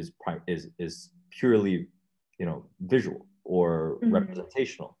is purely, you know, visual or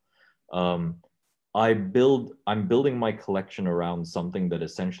representational. I'm building my collection around something that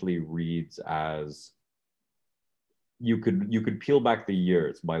essentially reads as you could peel back the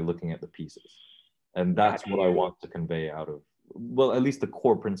years by looking at the pieces. And that's what I want to convey out of, well, at least the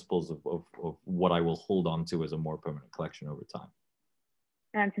core principles of what I will hold on to as a more permanent collection over time.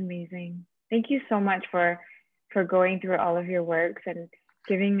 That's amazing. Thank you so much for going through all of your works and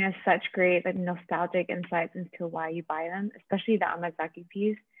giving us such great, like, nostalgic insights into why you buy them, especially the Amazaki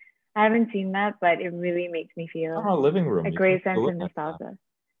piece. I haven't seen that, but it really makes me feel our living room. a great sense of nostalgia.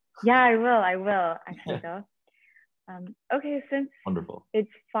 Yeah, I will actually though. Okay, since wonderful,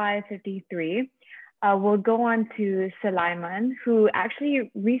 it's 5:53, we'll go on to Suleyman, who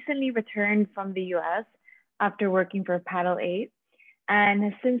actually recently returned from the US after working for Paddle 8, and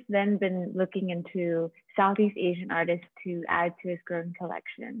has since then been looking into Southeast Asian artists to add to his growing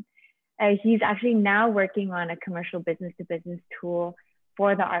collection. He's actually now working on a commercial business-to-business tool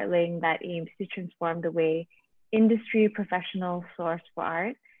for the Artling that aims to transform the way industry professionals source for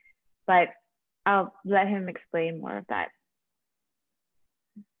art. But I'll let him explain more of that.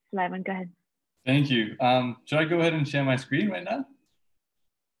 Suleyman, go ahead. Thank you. Should I go ahead and share my screen right now?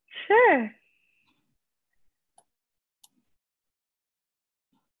 Sure.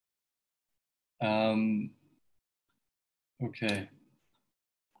 Okay.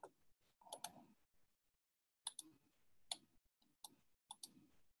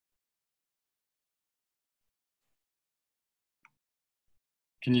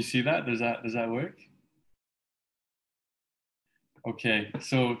 Can you see that? Does that work? Okay,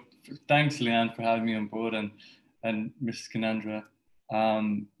 so thanks, Lienne, for having me on board, and Mrs. Kanandra.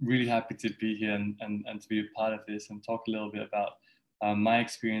 Really happy to be here and to be a part of this and talk a little bit about my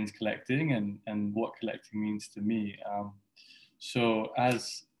experience collecting and what collecting means to me. So I'm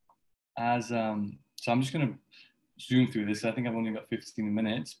just going to zoom through this. I think I've only got 15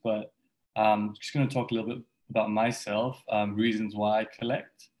 minutes, but I'm just going to talk a little bit about myself, reasons why I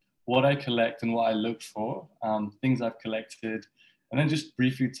collect, what I collect and what I look for, things I've collected, and then just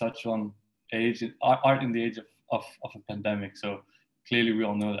briefly touch on art in the age of a pandemic. So clearly we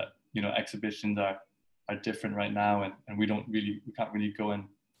all know that, you know, exhibitions are different right now, and we can't really go and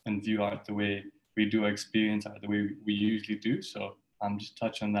view art the way we do, experience art the way we usually do. So just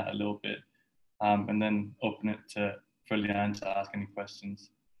touch on that a little bit, and then open it for Lienne to ask any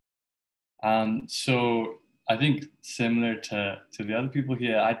questions. So I think similar to the other people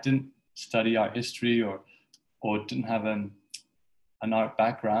here, I didn't study art history or didn't have an art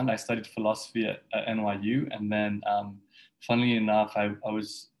background. I studied philosophy at NYU, and then funnily enough, I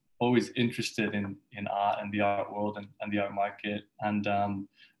was always interested in art and the art world and the art market, and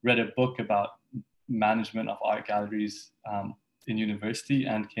read a book about management of art galleries in university,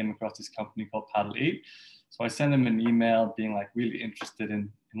 and came across this company called Paddle 8. So I sent them an email being like really interested in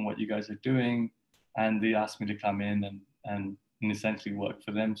what you guys are doing, and they asked me to come in and essentially work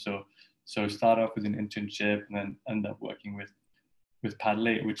for them. So start off with an internship and then end up working with Paddle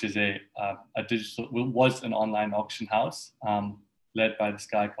 8, which is was an online auction house led by this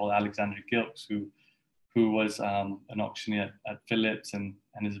guy called Alexander Gilks, who was an auctioneer at Phillips and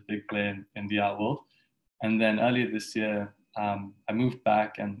is a big player in the art world. And then earlier this year, I moved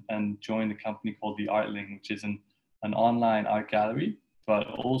back and joined a company called The Artling, which is an online art gallery, but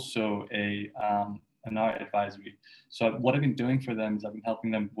also an art advisory. So what I've been doing for them is I've been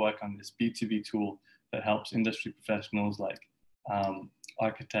helping them work on this B2B tool that helps industry professionals like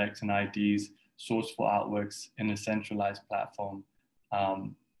architects and IDs source for artworks in a centralized platform,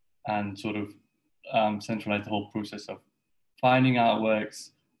 and sort of centralize the whole process of finding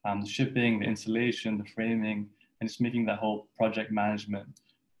artworks, the shipping, the installation, the framing, and just making that whole project management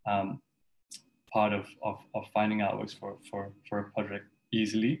part of finding artworks for a project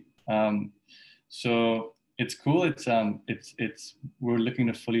easily. So it's cool. It's we're looking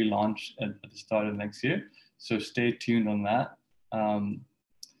to fully launch at the start of next year. So stay tuned on that.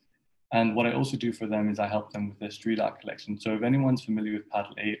 And what I also do for them is I help them with their street art collection. So if anyone's familiar with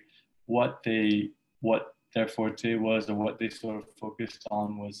Paddle 8, what their forte was, or what they sort of focused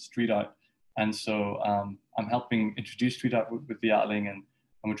on, was street art. And so I'm helping introduce street art with the Artling, and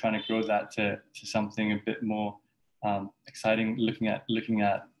we're trying to grow that to something a bit more exciting, looking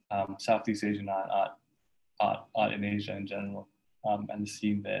at Southeast Asian art in Asia in general, and the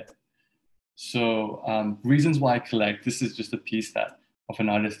scene there. So reasons why I collect. This is just a piece of an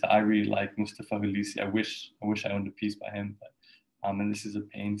artist that I really like, Mustafa Halisi. I wish I owned a piece by him, but and this is a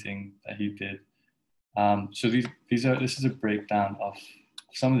painting that he did. So this is a breakdown of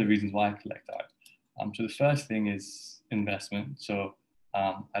some of the reasons why I collect art. So the first thing is investment. So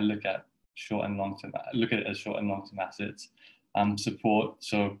I look at short and long term. I look at it as short and long term assets. Support,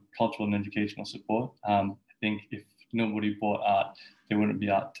 so cultural and educational support. I think if nobody bought art, there wouldn't be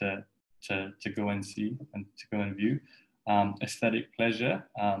art to go and see and to go and view. Aesthetic pleasure.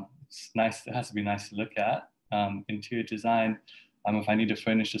 It's nice. It has to be nice to look at. Interior design. If I need to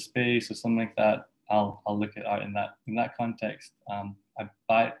furnish a space or something like that, I'll look at art in that context. I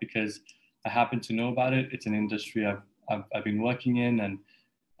buy it because I happen to know about it. It's an industry I've been working in,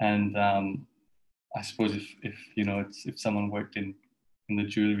 and I suppose if someone worked in the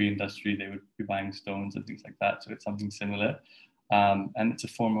jewelry industry, they would be buying stones and things like that. So it's something similar, and it's a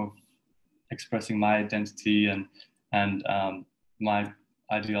form of expressing my identity and my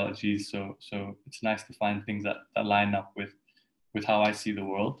ideologies. So it's nice to find things that line up with how I see the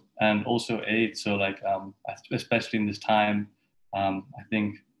world, and also aid. So like especially in this time, I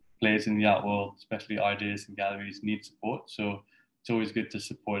think players in the art world, especially artists and galleries, need support. So it's always good to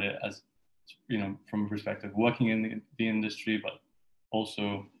support it, as from a perspective working in the industry, but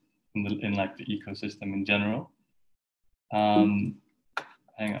also in like the ecosystem in general. Hang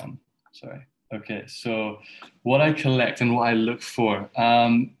on, sorry. Okay, so what I collect and what I look for.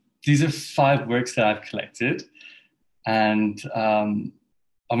 These are 5 works that I've collected, and I'm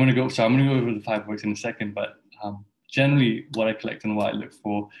gonna go over the 5 works in a second, but generally what I collect and what I look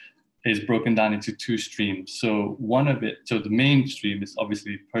for. is broken down into two streams. So one of it, so the main stream is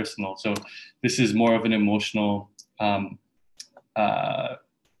obviously personal. So this is more of an emotional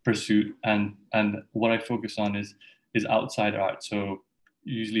pursuit, and what I focus on is outside art. So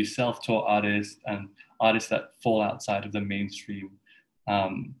usually self-taught artists and artists that fall outside of the mainstream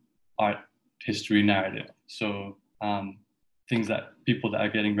art history narrative. So things that people that are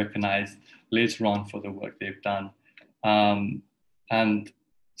getting recognized later on for the work they've done. And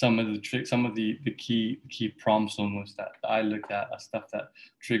some of the key prompts almost that I look at are stuff that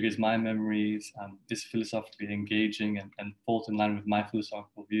triggers my memories, is philosophically engaging and falls in line with my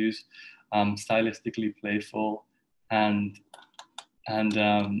philosophical views, stylistically playful, and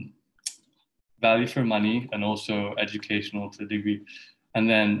value for money, and also educational to a degree. And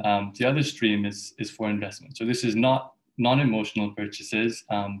then the other stream is for investment. So this is not non-emotional purchases.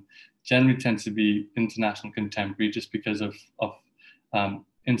 Generally tends to be international contemporary, just because of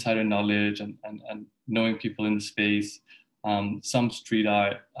insider knowledge and knowing people in the space. Some street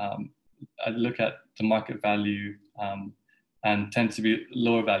art, I look at the market value and tends to be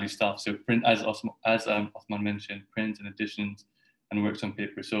lower value stuff. So print, as Othman mentioned, prints and editions and works on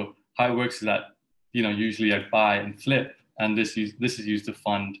paper. So how it works is that, usually I buy and flip, and this is used to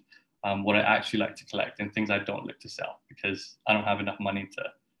fund what I actually like to collect and things I don't look to sell, because I don't have enough money to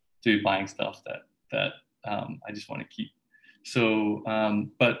be buying stuff that I just want to keep. So,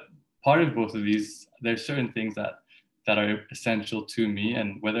 but part of both of these, there's certain things that are essential to me,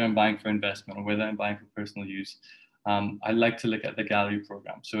 and whether I'm buying for investment or whether I'm buying for personal use, I like to look at the gallery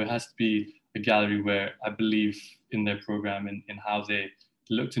program. So it has to be a gallery where I believe in their program and in how they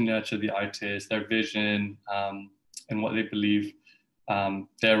look to nurture the artist, their vision, and what they believe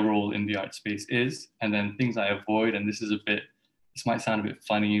their role in the art space is. And then things I avoid, and this might sound a bit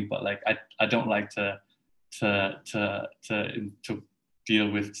funny, but like I don't like to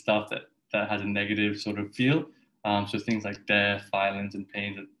deal with stuff that has a negative sort of feel. So things like death, violence, and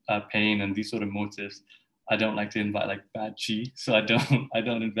pain, and these sort of motives, I don't like to invite like bad chi. So I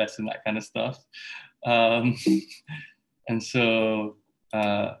don't invest in that kind of stuff. And so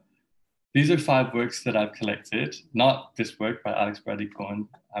these are 5 works that I've collected. Not this work by Alex Bradley Cohen,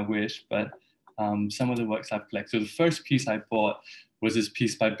 I wish, but some of the works I've collected. So the first piece I bought was this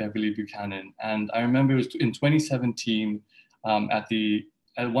piece by Beverly Buchanan. And I remember it was in 2017 at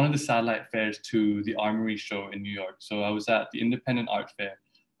one of the satellite fairs to the Armory show in New York. So I was at the Independent Art Fair,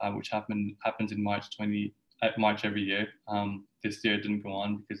 which happens in March every year. This year it didn't go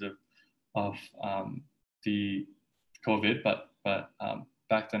on because of the COVID, but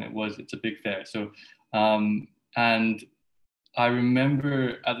back then it's a big fair. So, and I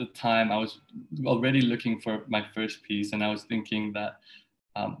remember at the time I was already looking for my first piece, and I was thinking that,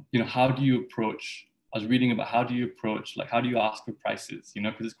 how do you approach, I was reading about how do you ask for prices,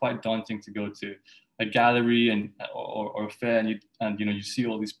 because it's quite daunting to go to a gallery or a fair and you see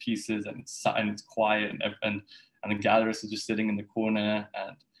all these pieces and it's quiet and the gallerist is just sitting in the corner,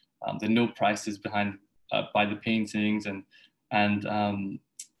 and there are no prices behind by the paintings, and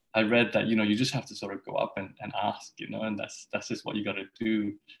I read that, you just have to sort of go up and ask, and that's just what you got to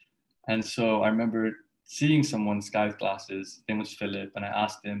do. And so I remember seeing someone's guy's glasses, his name was Philip, and I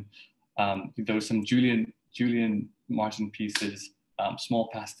asked him, there was some Julian Martin pieces, small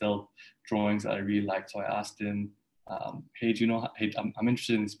pastel drawings that I really liked. So I asked him, hey, I'm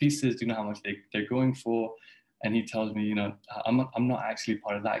interested in these pieces. Do you know how much they're going for? And he tells me, I'm not actually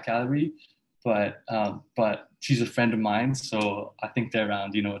part of that gallery, but she's a friend of mine, so I think they're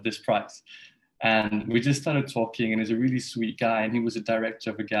around, this price. And we just started talking, and he's a really sweet guy, and he was a director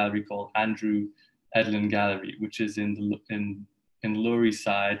of a gallery called Andrew Edlin Gallery, which is in Lower East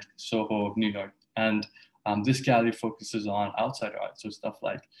Side, Soho of New York. And this gallery focuses on outside art, so stuff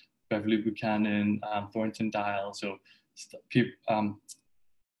like Beverly Buchanan, Thornton Dial, so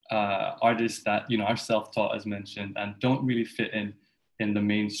artists that are self-taught, as mentioned, and don't really fit in the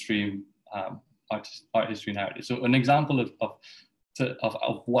mainstream art history narrative. So an example of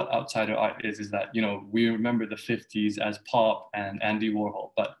what outsider art is that, we remember the 50s as pop and Andy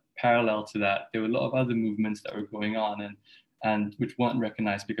Warhol, but parallel to that, there were a lot of other movements that were going on and which weren't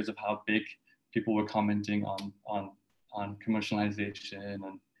recognized because of how big people were commenting on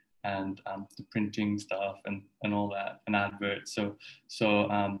commercialization and the printing stuff and all that, and adverts.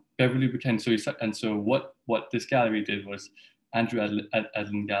 So Beverly Buchanan. So what this gallery did was, Andrew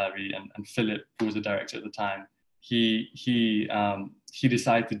Edlin Gallery and Philip, who was the director at the time, he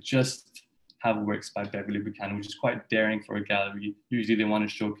decided to just have works by Beverly Buchanan, which is quite daring for a gallery. Usually they want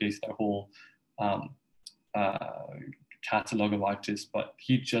to showcase their whole catalog of artists, but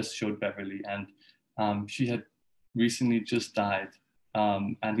he just showed Beverly, and she had recently just died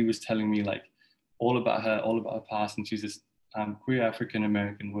and he was telling me like all about her past, and she's this queer African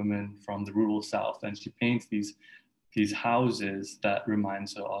American woman from the rural South, and she paints these houses that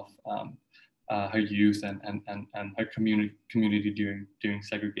reminds her of her youth and her community during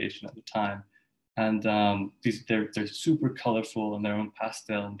segregation at the time. And they're super colorful and their own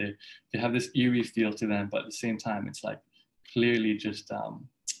pastel, and they have this eerie feel to them, but at the same time it's like clearly just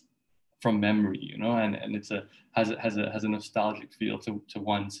from memory, you know, and it's has a nostalgic feel to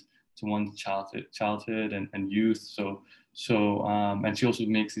one's childhood and youth. So and she also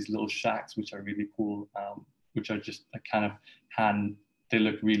makes these little shacks which are really cool, which are just a kind of they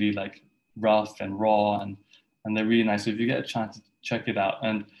look really like rough and raw, and they're really nice. So if you get a chance to check it out.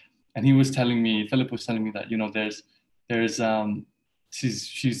 And Philip was telling me that, you know,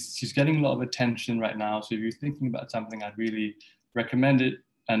 she's getting a lot of attention right now. So if you're thinking about something, I'd really recommend it,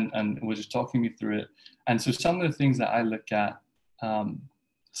 and was just talking me through it. And so some of the things that I look at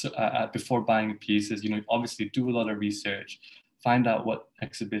before buying a piece is, you know, obviously do a lot of research, find out what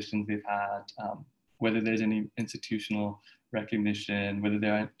exhibitions they've had, whether there's any institutional recognition, whether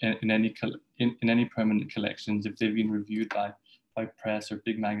they're in any permanent collections, if they've been reviewed by press or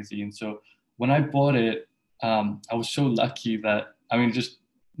big magazines. So when I bought it, I was so lucky that, I mean, just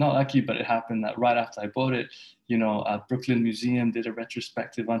not lucky, but it happened that right after I bought it, you know, Brooklyn Museum did a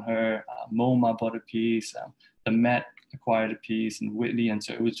retrospective on her, MoMA bought a piece, the Met acquired a piece, and Whitney. And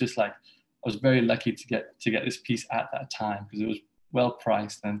so it was just like, I was very lucky to get this piece at that time, because it was well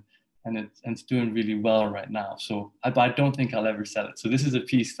priced, and it's doing really well right now. So I don't think I'll ever sell it. So this is a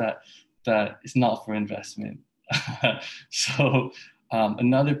piece that is not for investment. So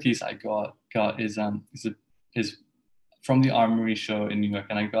another piece I got is from the Armory show in New York,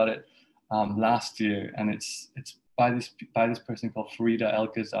 and I got it last year, and it's by this person called Farida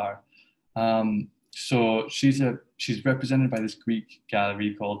El-Ghazar. So she's represented by this Greek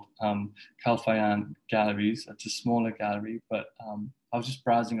gallery called Kalfayan Galleries. It's a smaller gallery, but I was just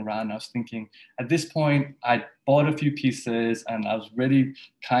browsing around, and I was thinking, at this point, I bought a few pieces, and I was ready,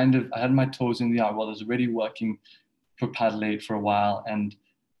 I had my toes in the art world. I was already working for Paddle 8 for a while, and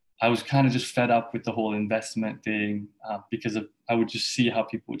I was kind of just fed up with the whole investment thing, because I would just see how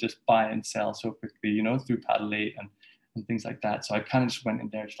people would just buy and sell so quickly, you know, through Paddle 8 and things like that. So I kind of just went in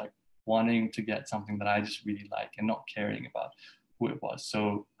there just like wanting to get something that I just really like and not caring about who it was.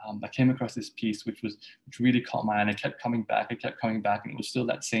 So I came across this piece which really caught my eye, and I kept coming back, and it was still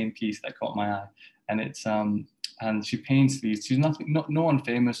that same piece that caught my eye. And it's and she paints these, she's no one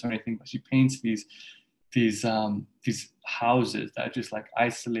famous or anything, but she paints these houses that are just like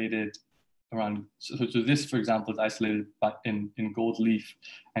isolated around. So this, for example, is isolated but in gold leaf,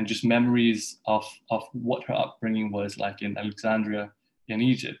 and just memories of what her upbringing was like in Alexandria in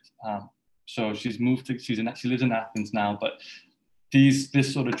Egypt. So she lives in Athens now, but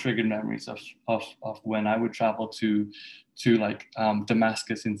this sort of triggered memories of when I would travel to like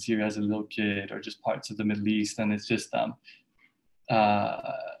Damascus in Syria as a little kid, or just parts of the Middle East. And it's just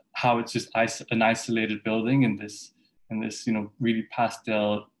how it's just an isolated building in this, you know, really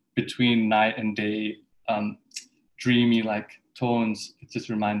pastel between night and day, dreamy like tones. It just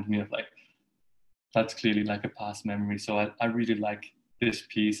reminded me of like, that's clearly like a past memory. So I really like this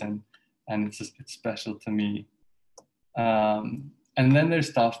piece, and it's special to me. And then there's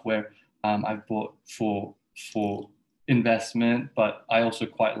stuff where I've bought for investment, but I also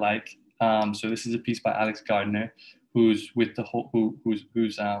quite like. So this is a piece by Alex Gardner, who's with the whole,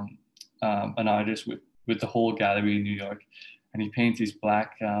 who's an artist with the whole gallery in New York, and he paints these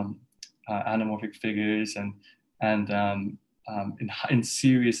black anamorphic figures and in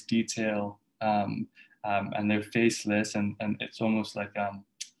serious detail, and they're faceless, and it's almost like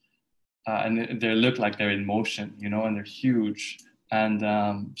and they look like they're in motion, you know, and they're huge. And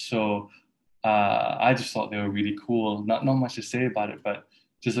so I just thought they were really cool. Not much to say about it, but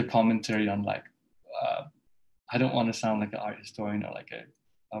just a commentary on like, I don't want to sound like an art historian or like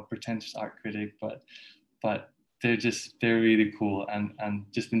a pretentious art critic, but they're really cool, and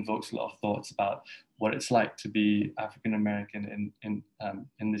just invokes a lot of thoughts about what it's like to be African American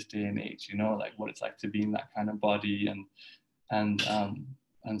in this day and age, you know, like what it's like to be in that kind of body, and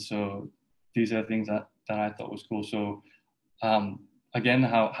so these are things that I thought was cool. So again,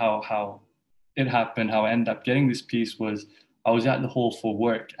 how it happened, how I ended up getting this piece was, I was at the hall for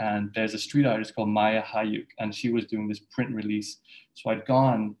work, and there's a street artist called Maya Hayuk, and she was doing this print release. So I'd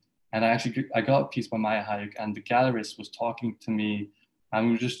gone, and I got a piece by Maya Hayuk, and the gallerist was talking to me, and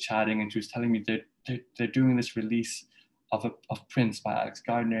we were just chatting, and she was telling me they're doing this release of prints by Alex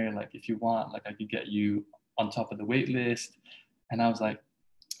Gardner. Like, if you want, like I could get you on top of the wait list. And I was like,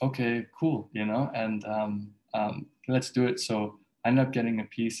 okay, cool, you know, and let's do it. So I ended up getting a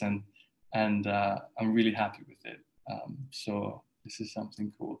piece, and I'm really happy with it. So this is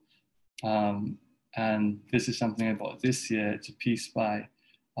something cool. And this is something I bought this year. It's a piece by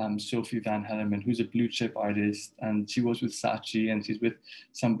Sophie Van Helleman, who's a blue chip artist, and she was with Saatchi, and she's with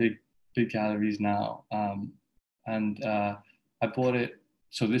some big galleries now. I bought it.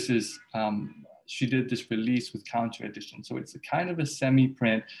 So this is, she did this release with counter edition. So it's a kind of a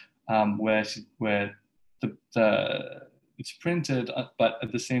semi-print where it's printed, but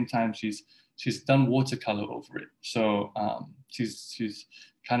at the same time she's done watercolor over it. So she's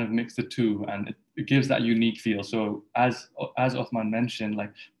kind of mixed the two, and it gives that unique feel. So as Othman mentioned,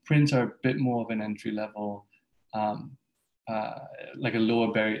 like prints are a bit more of an entry level, like a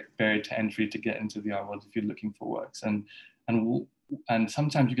lower barrier to entry to get into the art world if you're looking for works, and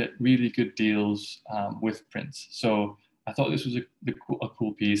sometimes you get really good deals with prints. So I thought this was a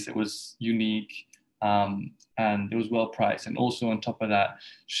cool piece. It was unique, and it was well priced. And also on top of that,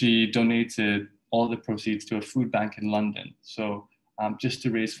 she donated all the proceeds to a food bank in London. So just to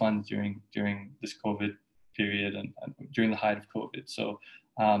raise funds during this COVID period and during the height of COVID. So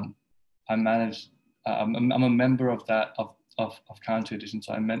I managed. I'm a member of that of Counter Edition,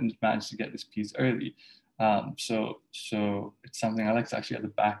 so I managed to get this piece early. So it's something I like to actually at the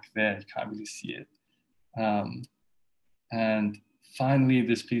back there. You can't really see it. And finally,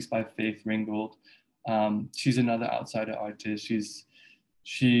 this piece by Faith Ringgold. She's another outsider artist.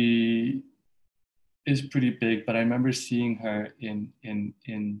 She is pretty big, but I remember seeing her in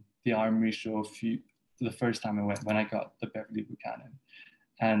the Armory show the first time I went, when I got the Beverly Buchanan.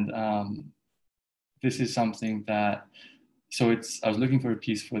 And this is something that, so I was looking for a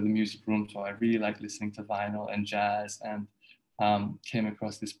piece for the music room, so I really like listening to vinyl and jazz, and came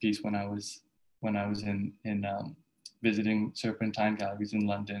across this piece when I was in visiting Serpentine Galleries in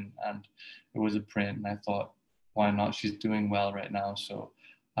London, and it was a print, and I thought, why not? She's doing well right now. So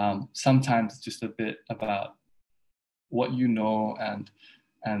sometimes it's just a bit about what you know and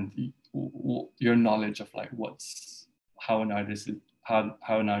your knowledge of like how an artist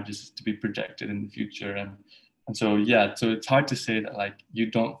is to be projected in the future, and so yeah, so it's hard to say that like you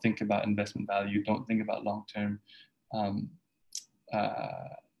don't think about investment value, you don't think about long-term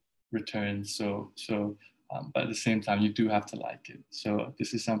returns. But at the same time, you do have to like it. So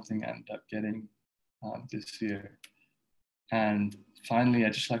this is something I ended up getting this year. And finally,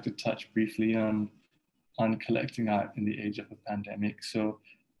 I'd just like to touch briefly on collecting art in the age of a pandemic. So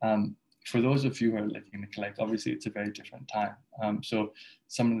for those of you who are looking to collect, obviously it's a very different time. So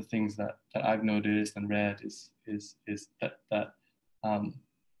some of the things that I've noticed and read is that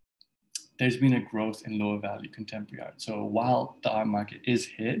there's been a growth in lower value contemporary art. So while the art market is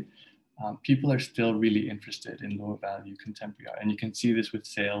hit, people are still really interested in lower value contemporary art. And you can see this with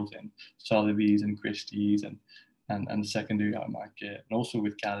sales in Sotheby's and Christie's and the secondary art market, and also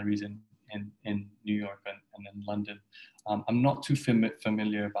with galleries in New York and in London. I'm not too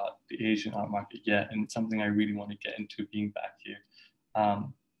familiar about the Asian art market yet, and it's something I really want to get into being back here.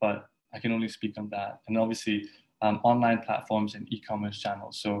 But I can only speak on that. And obviously, online platforms and e-commerce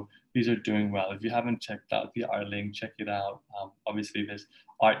channels. So these are doing well. If you haven't checked out the Artling, check it out. Obviously, there's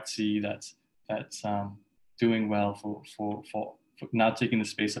Artsy that's doing well for now taking the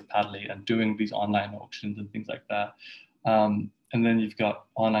space of Paddle 8 and doing these online auctions and things like that. And then you've got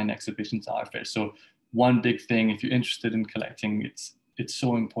online exhibitions, art fairs. So one big thing, if you're interested in collecting, it's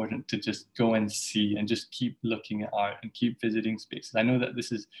so important to just go and see and just keep looking at art and keep visiting spaces. I know that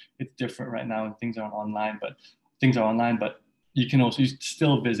it's different right now and things are online, but you can also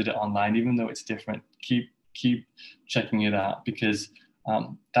still visit it online, even though it's different. Keep checking it out, because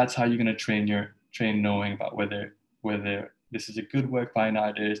that's how you're going to train knowing about whether this is a good work by an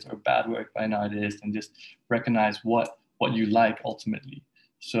artist or bad work by an artist, and just recognize what you like ultimately.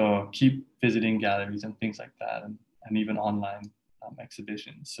 So keep visiting galleries and things like that, and even online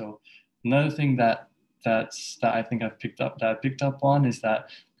exhibitions. So another thing that I think I picked up on is that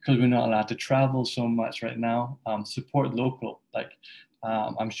because we're not allowed to travel so much right now, support local. Like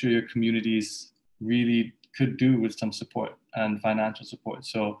I'm sure your communities really could do with some support and financial support.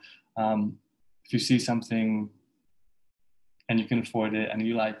 So if you see something and you can afford it and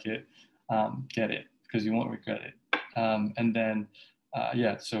you like it, get it, because you won't regret it. And then,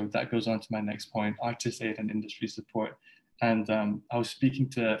 so that goes on to my next point, artist aid and industry support. And I was speaking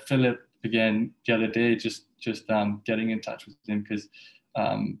to Philip again the other day, just getting in touch with him, because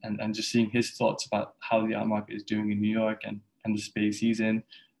and just seeing his thoughts about how the art market is doing in New York and the space he's in.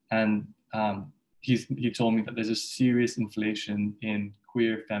 And he told me that there's a serious inflation in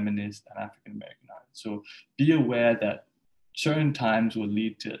queer, feminist, and African American art. So be aware that certain times will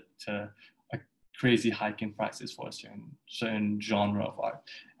lead to a crazy hiking prices for a certain genre of art,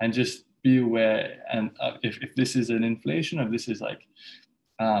 and just be aware. And if this is an inflation, or this is like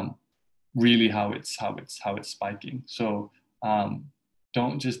really how it's spiking. So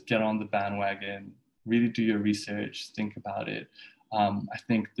don't just get on the bandwagon. Really do your research. Think about it. I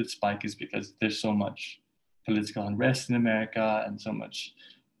think the spike is because there's so much political unrest in America and so much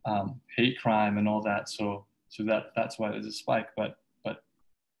hate crime and all that. So that's why there's a spike. But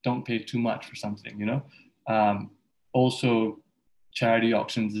don't pay too much for something, you know. Also, charity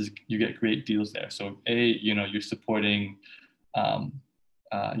auctions is you get great deals there. So you're supporting,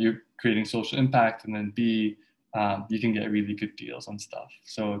 you're creating social impact, and then B, you can get really good deals on stuff.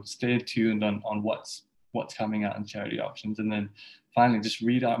 So stay tuned on what's coming out in charity auctions, and then finally just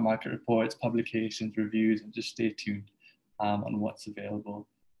read our market reports, publications, reviews, and just stay tuned on what's available.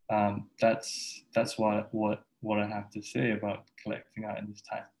 That's what I have to say about collecting art in this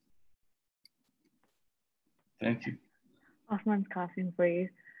time. Thank you. Othman's coughing for you.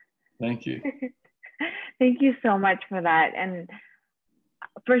 Thank you. Thank you so much for that. And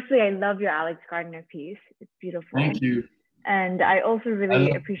firstly, I love your Alex Gardner piece. It's beautiful. Thank you. And I also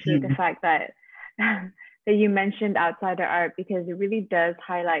really appreciate the fact that that you mentioned outsider art, because it really does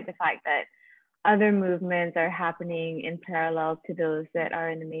highlight the fact that other movements are happening in parallel to those that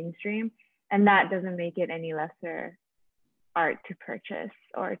are in the mainstream. And that doesn't make it any lesser art to purchase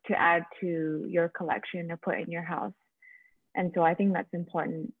or to add to your collection or put in your house. And so I think that's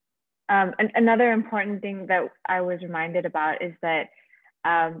important. And another important thing that I was reminded about is that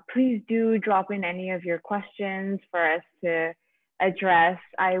please do drop in any of your questions for us to address.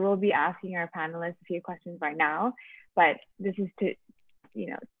 I will be asking our panelists a few questions right now, but this is to,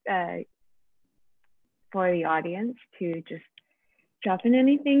 for the audience to just drop in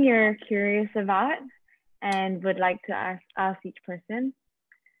anything you're curious about and would like to ask each person.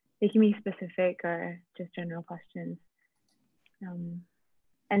 They can be specific or just general questions.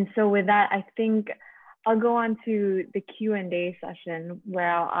 And so with that, I think I'll go on to the Q&A session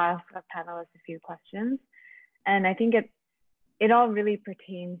where I'll ask our panelists a few questions. And I think it all really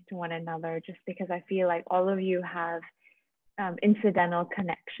pertains to one another, just because I feel like all of you have incidental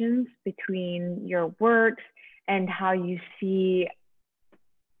connections between your works and how you see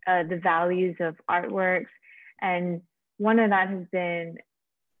the values of artworks. And one of that has been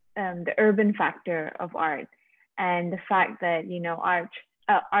the urban factor of art, and the fact that,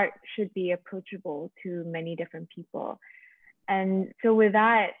 art should be approachable to many different people. And so with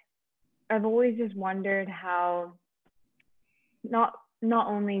that, I've always just wondered how not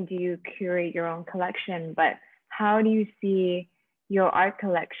only do you curate your own collection, but how do you see your art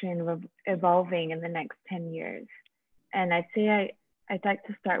collection evolving in the next 10 years? And I'd say I'd like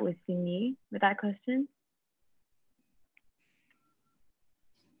to start with Xin Yi with that question.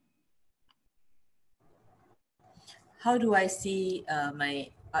 How do I see my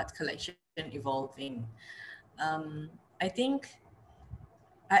art collection evolving? I think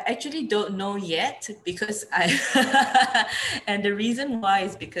I actually don't know yet, because and the reason why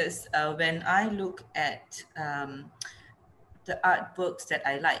is because when I look at the art books that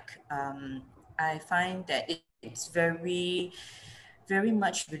I like, I find that it's very, very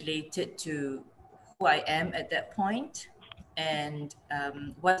much related to who I am at that point and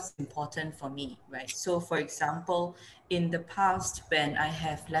what's important for me, right? So for example, in the past, when I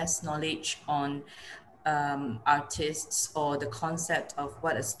have less knowledge on artists or the concept of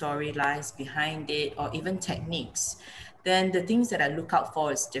what a story lies behind it, or even techniques, then the things that I look out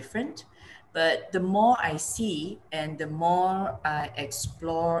for is different. But the more I see and the more I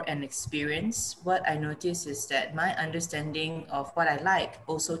explore and experience, what I notice is that my understanding of what I like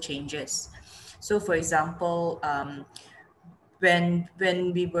also changes. So for example, when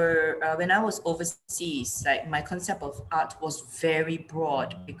I was overseas, like my concept of art was very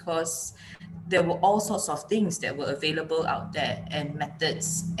broad, because there were all sorts of things that were available out there, and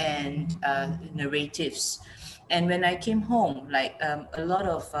methods and narratives. And when I came home, like a lot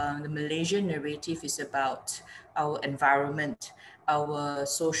of the Malaysian narrative is about our environment, our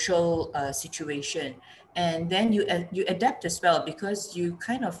social situation. And then you adapt as well, because you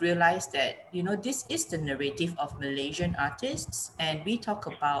kind of realize that, this is the narrative of Malaysian artists, and we talk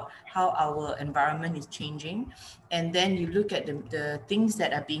about how our environment is changing. And then you look at the things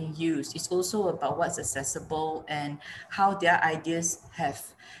that are being used. It's also about what's accessible and how their ideas have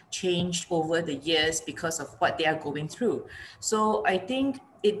changed over the years because of what they are going through. So I think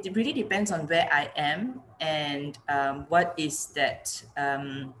it really depends on where I am and what is the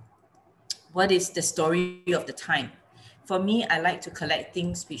story of the time. For me, I like to collect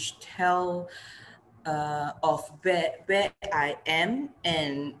things which tell of where I am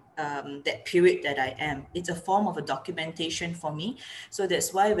and that period that I am. It's a form of a documentation for me. So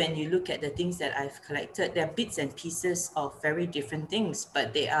that's why when you look at the things that I've collected, they're bits and pieces of very different things,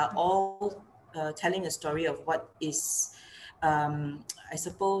 but they are all telling a story of what is, I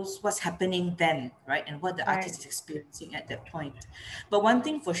suppose, what's happening then, right? And what the artist is experiencing at that point. But one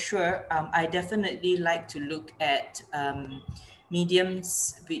thing for sure, I definitely like to look at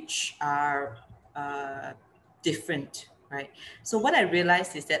mediums which are different, right? So what I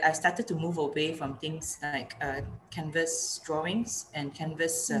realized is that I started to move away from things like canvas drawings and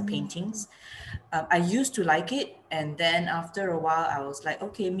canvas paintings. I used to like it, and then after a while I was like,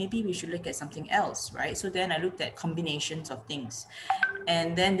 okay, maybe we should look at something else, right? So then I looked at combinations of things,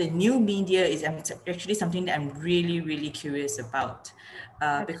 and then the new media is actually something that I'm really, really curious about,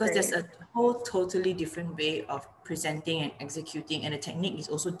 because there's a whole totally different way of presenting and executing, and the technique is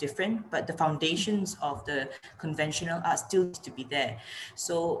also different, but the foundations of the conventional art still needs to be there.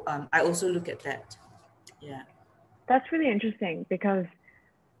 So I also look at that. Yeah. That's really interesting, because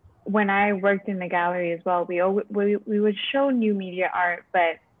when I worked in the gallery as well, we would show new media art,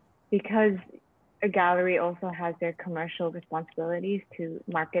 but because a gallery also has their commercial responsibilities to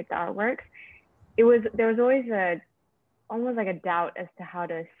market the artworks, there was always almost like a doubt as to how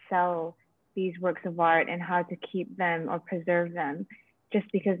to sell these works of art and how to keep them or preserve them, just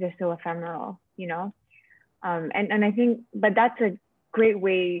because they're so ephemeral, you know. And I think, but that's a great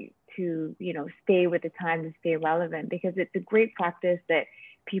way to, you know, stay with the times and stay relevant, because it's a great practice that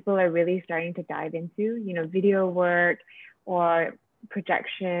people are really starting to dive into, you know, video work or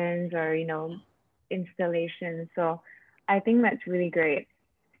projections or, you know, installations. So I think that's really great.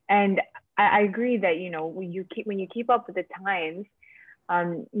 And I agree that, you know, when you keep up with the times,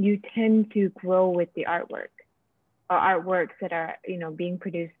 you tend to grow with the artwork or artworks that are, you know, being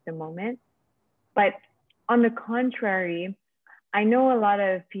produced at the moment. But on the contrary, I know a lot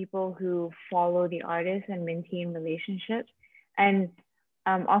of people who follow the artists and maintain relationships. And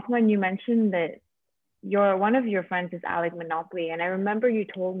Othman, you mentioned that one of your friends is Alec Monopoly, and I remember you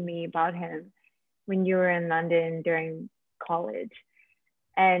told me about him when you were in London during college.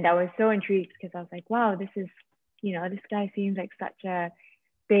 And I was so intrigued because I was like, wow, this is, you know, this guy seems like such a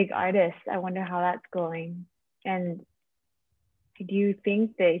big artist. I wonder how that's going. And do you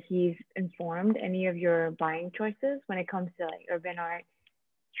think that he's informed any of your buying choices when it comes to like urban art,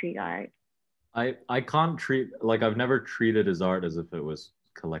 street art? I can't treat, like, I've never treated his art as if it was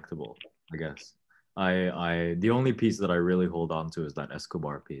collectible, I guess. The only piece that I really hold on to is that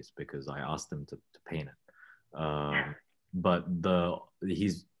Escobar piece, because I asked him to paint it. But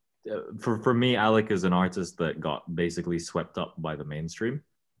for me, Alec is an artist that got basically swept up by the mainstream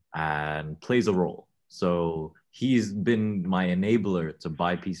and plays a role. So he's been my enabler to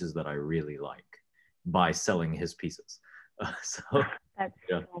buy pieces that I really like by selling his pieces. So that's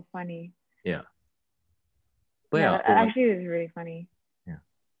so funny. Yeah. But yeah, actually it was really funny. Yeah.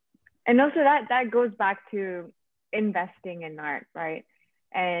 And also that goes back to investing in art, right?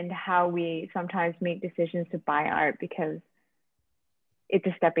 And how we sometimes make decisions to buy art because it's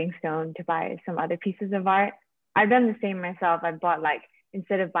a stepping stone to buy some other pieces of art. I've done the same myself. I bought, like,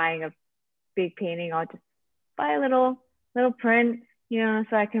 instead of buying a big painting, I'll just buy a little print, you know,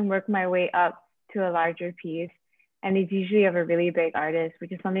 so I can work my way up to a larger piece. And it's usually of a really big artist,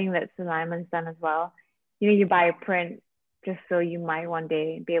 which is something that Suleyman's done as well. You know, you buy a print just so you might one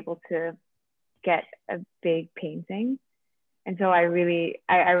day be able to get a big painting. And so I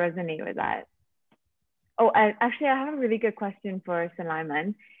resonate with that. Oh, actually, I have a really good question for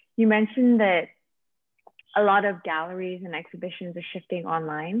Suleyman. You mentioned that a lot of galleries and exhibitions are shifting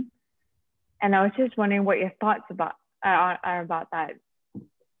online. And I was just wondering what your thoughts are about that.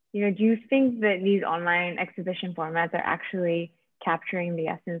 You know, do you think that these online exhibition formats are actually capturing the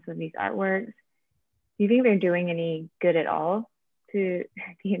essence of these artworks? Do you think they're doing any good at all to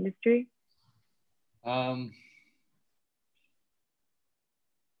the industry?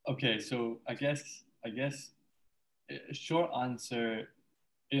 Okay, so I guess a short answer,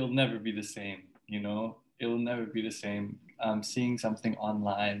 it'll never be the same, you know? It'll never be the same. Seeing something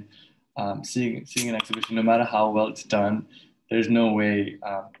online, seeing an exhibition, no matter how well it's done, there's no way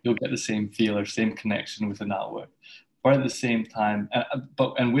you'll get the same feel or same connection with an artwork. But at the same time,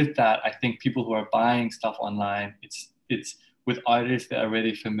 and with that, I think people who are buying stuff online, it's with artists they're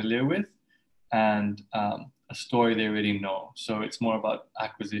already familiar with, and a story they already know. So it's more about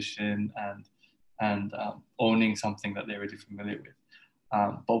acquisition and owning something that they're already familiar with.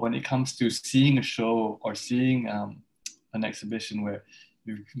 But when it comes to seeing a show or seeing an exhibition where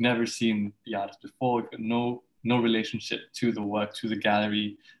you've never seen the artist before, you've got no relationship to the work, to the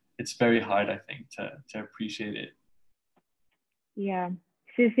gallery, it's very hard, I think, to appreciate it. Yeah.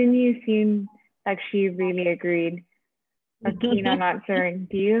 Xin Yi seemed like she really agreed, or keen on answering.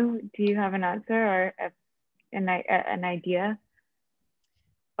 Do you have an answer or an idea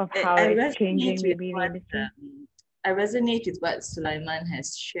of how it's changing maybe the industry? I resonate with what Suleyman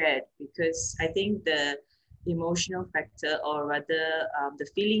has shared, because I think the emotional factor, or rather the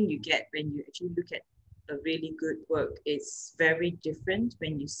feeling you get when you actually look at a really good work, is very different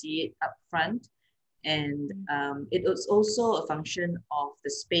when you see it up front. And it is also a function of the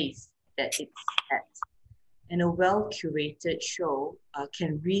space that it's at. And a well-curated show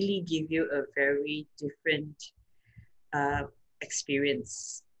can really give you a very different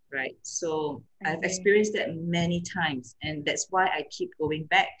experience, right? So I've experienced that many times, and that's why I keep going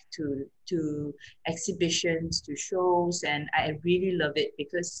back to exhibitions, to shows, and I really love it,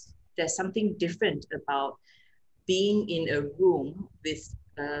 because there's something different about being in a room with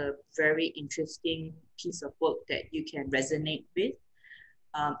a very interesting piece of work that you can resonate with,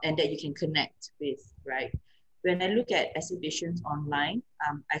 and that you can connect with, right? When I look at exhibitions online,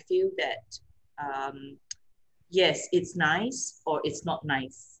 I feel that yes, it's nice or it's not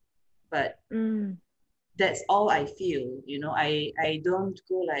nice, but that's all I feel. You know, I don't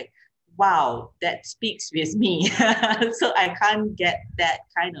go like, wow, that speaks with me. So I can't get that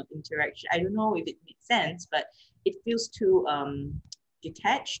kind of interaction. I don't know if it makes sense, but it feels too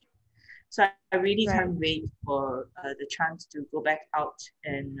detached. So I really can't wait for the chance to go back out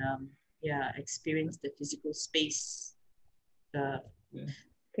and experience the physical space. When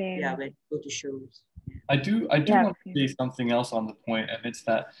you go to shows. I do want to say something else on the point, and it's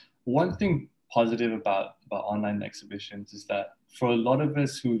that one thing positive about online exhibitions is that for a lot of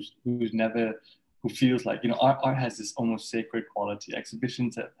us who feels like, you know, art has this almost sacred quality.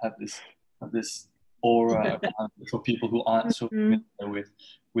 Exhibitions that have this aura for people who aren't so familiar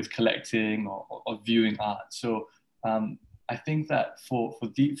with collecting or viewing art. So I think that for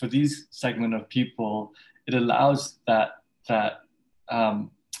these segment of people, it allows that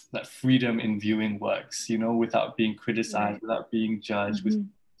freedom in viewing works, you know, without being criticized, without being judged, with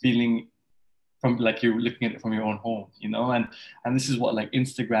feeling from like you're looking at it from your own home, you know, and this is what like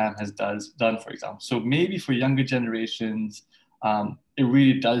Instagram has done, for example. So maybe for younger generations, it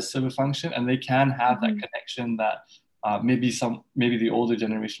really does serve a function, and they can have that connection that maybe the older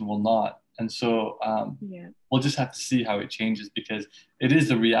generation will not. And so we'll just have to see how it changes, because it is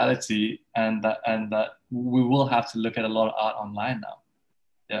the reality, and that we will have to look at a lot of art online now.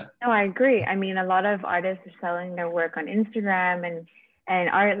 Yeah. No, I agree. I mean, a lot of artists are selling their work on Instagram and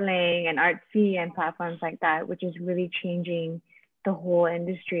Artling and Artsy and platforms like that, which is really changing the whole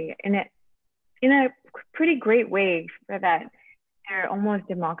industry in a pretty great way, for that they're almost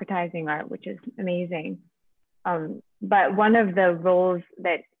democratizing art, which is amazing. But one of the roles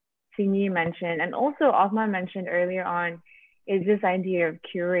that Xin Yi mentioned, and also Othman mentioned earlier on, is this idea of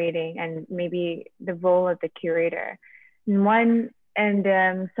curating and maybe the role of the curator.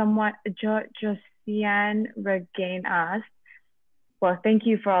 Somewhat Josiane Regain asked, well, thank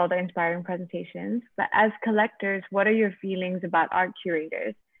you for all the inspiring presentations, but as collectors, what are your feelings about art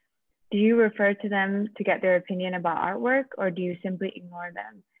curators? Do you refer to them to get their opinion about artwork, or do you simply ignore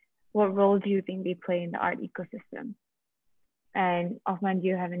them? What role do you think they play in the art ecosystem? And Othman, do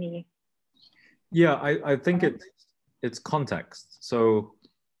you have any? Yeah, I think it's context. So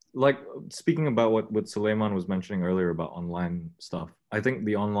like speaking about what Suleyman was mentioning earlier about online stuff, I think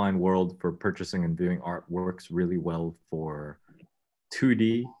the online world for purchasing and viewing art works really well for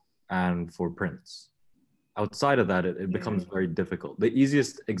 2D and for prints. Outside of that, it becomes very difficult. The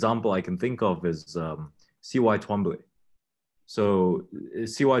easiest example I can think of is C.Y. Twombly. So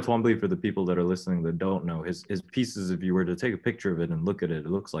C.Y. Twombly, for the people that are listening that don't know, his pieces, if you were to take a picture of it and look at it, it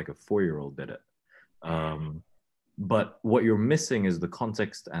looks like a 4-year-old did it. But what you're missing is the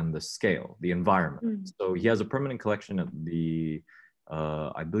context and the scale, the environment. So he has a permanent collection at the,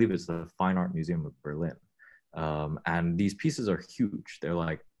 I believe it's the Fine Art Museum of Berlin. And these pieces are huge. They're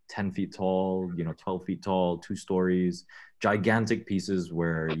like 10 feet tall, 12 feet tall, 2 stories, gigantic pieces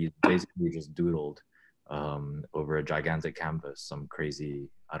where you basically just doodled over a gigantic canvas, some crazy,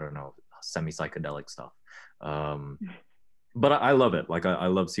 I don't know, semi-psychedelic stuff. But I love it. Like I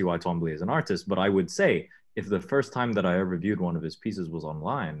love C.Y. Twombly as an artist, but I would say if the first time that I ever viewed one of his pieces was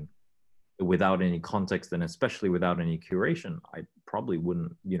online without any context and especially without any curation, I probably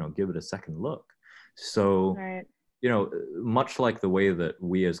wouldn't, give it a second look. So, much like the way that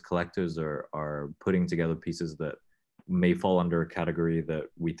we as collectors are putting together pieces that may fall under a category that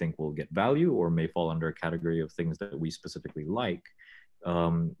we think will get value or may fall under a category of things that we specifically like,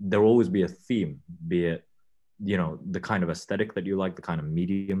 there will always be a theme, be it the kind of aesthetic that you like, the kind of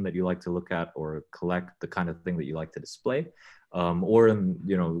medium that you like to look at or collect, the kind of thing that you like to display. or in,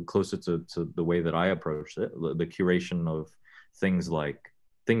 you know, closer to the way that I approached it, the curation of things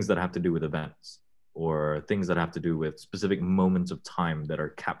that have to do with events, or things that have to do with specific moments of time that are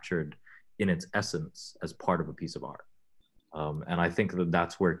captured in its essence as part of a piece of art. And I think that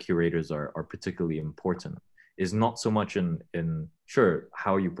that's where curators are particularly important, is not so much in sure,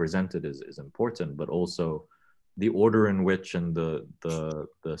 how you present it is important, but also the order in which and the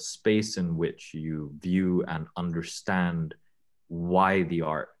space in which you view and understand why the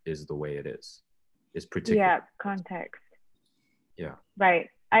art is the way it is particular. Yeah, context. Yeah. Right.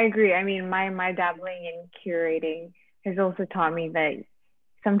 I agree. I mean, my dabbling in curating has also taught me that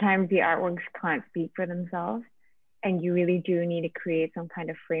sometimes the artworks can't speak for themselves, and you really do need to create some kind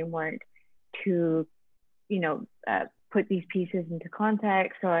of framework to, you know, put these pieces into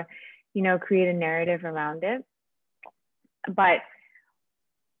context, or, you know, create a narrative around it. But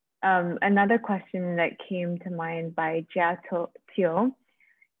another question that came to mind by Jia Teo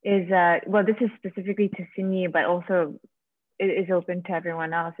is, well, this is specifically to Xin Yi, but also it is open to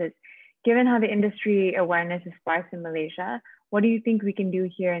everyone else, is given how the industry awareness is sparse in Malaysia, what do you think we can do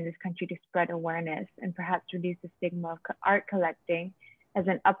here in this country to spread awareness and perhaps reduce the stigma of art collecting as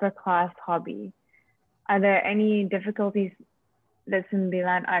an upper class hobby? Are there any difficulties that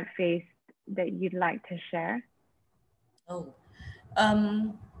Sembilan Art faced that you'd like to share? Oh,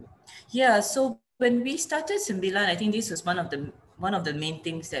 yeah. So when we started Sembilan, I think this was one of the main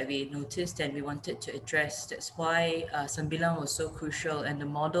things that we noticed and we wanted to address. That's why Sembilan was so crucial, and the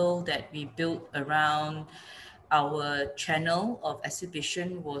model that we built around our channel of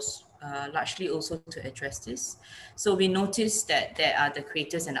exhibition was largely also to address this. So we noticed that there are the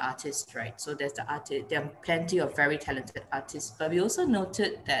creators and artists, right? So there's the artist, there are plenty of very talented artists, but we also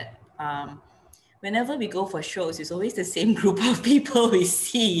noted that whenever we go for shows, it's always the same group of people we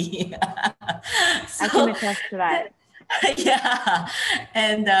see. I can attest to that. Yeah,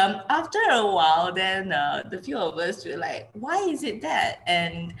 and after a while, then the few of us were like, why is it that?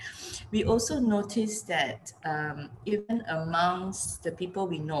 And we also noticed that even amongst the people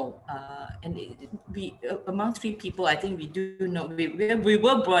we know, and among 3 people, I think we do know, we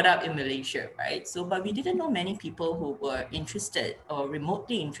were brought up in Malaysia, right? So, but we didn't know many people who were interested or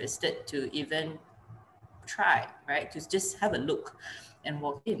remotely interested to even try, right? To just have a look and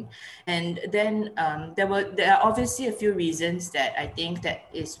walk in. And then there are obviously a few reasons that I think that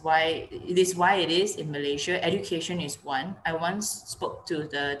is why it is in Malaysia. Education is one. I once spoke to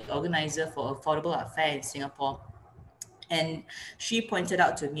the organizer for Affordable Art Fair in Singapore, and she pointed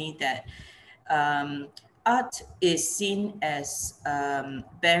out to me that art is seen as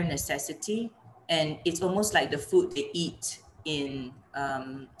bare necessity, and it's almost like the food they eat in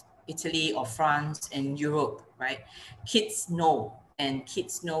Italy or France and Europe, right? Kids know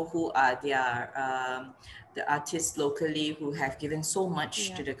who are their the artists locally who have given so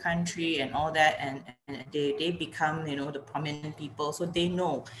much to the country and all that, and they become, you know, the prominent people, so they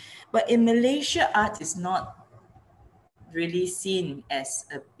know. But in Malaysia, art is not really seen as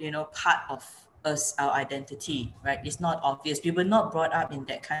a, you know, part of us, our identity, right? It's not obvious. We were not brought up in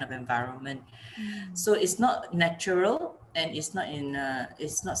that kind of environment. So it's not natural, and it's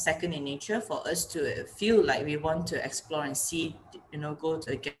not second in nature for us to feel like we want to explore and see, you know, go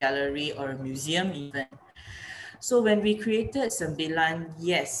to a gallery or a museum even. So when we created Sembilan,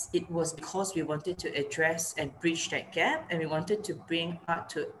 yes, it was because we wanted to address and bridge that gap, and we wanted to bring art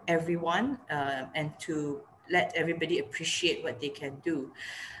to everyone and to let everybody appreciate what they can do.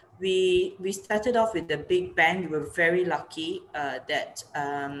 We started off with a big bang. We were very lucky that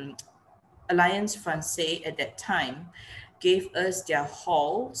Alliance Française at that time gave us their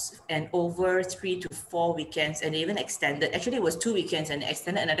halls, and over 3 to 4 weekends, and they even extended. Actually, it was 2 weekends and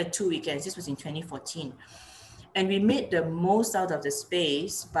extended another 2 weekends. This was in 2014. And we made the most out of the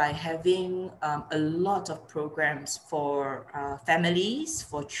space by having a lot of programs for families,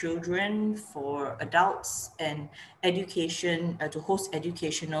 for children, for adults, and education, to host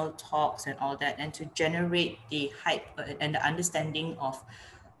educational talks and all that, and to generate the hype and the understanding of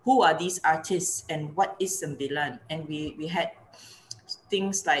who are these artists and what is Sembilan. And we had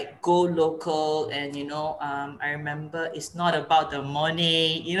things like go local, and, you know, I remember it's not about the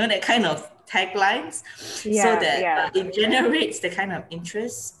money, you know, that kind of taglines, so that it generates the kind of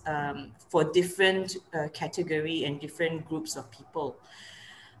interest for different category and different groups of people.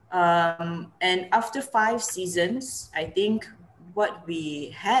 And after 5 seasons, I think what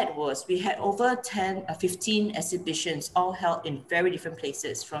we had was we had over 15 exhibitions, all held in very different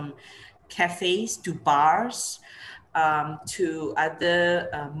places, from cafes to bars, to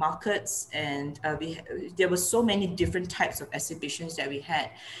other markets, and there were so many different types of exhibitions that we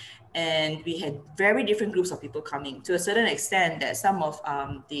had. And we had very different groups of people coming, to a certain extent that some of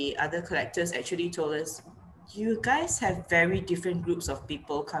the other collectors actually told us, you guys have very different groups of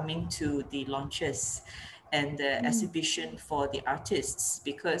people coming to the launches and the exhibition for the artists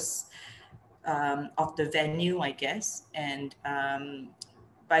because of the venue, I guess, and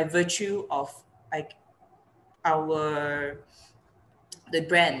by virtue of like the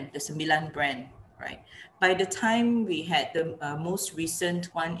brand, the Sembilan brand, right? By the time we had the most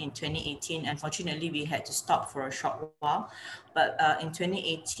recent one in 2018, unfortunately, we had to stop for a short while. But in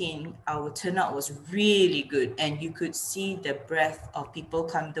 2018, our turnout was really good. And you could see the breadth of people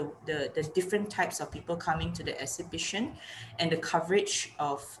come, the different types of people coming to the exhibition and the coverage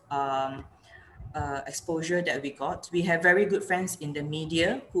of exposure that we got. We have very good friends in the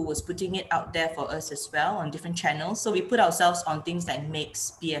media who was putting it out there for us as well on different channels. So we put ourselves on things like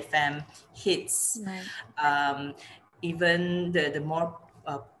Mix, BFM, Hits, right. Even the more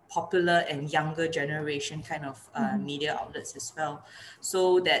popular and younger generation kind of media outlets as well.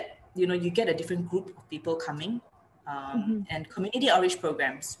 So that, you know, you get a different group of people coming and community outreach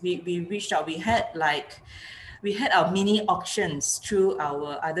programs. We reached out, we had our mini auctions through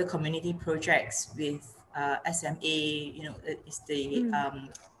our other community projects with SMA, you know, is the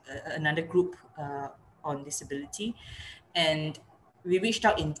another group on disability. And we reached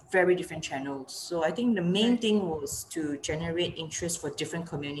out in very different channels. So I think the main thing was to generate interest for different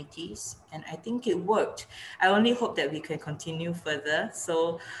communities. And I think it worked. I only hope that we can continue further.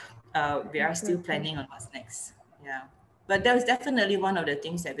 So we are still planning on what's next. Yeah. But that was definitely one of the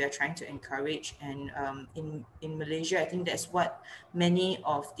things that we are trying to encourage. And in Malaysia, I think that's what many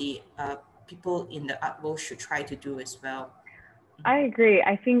of the people in the art world should try to do as well. I agree.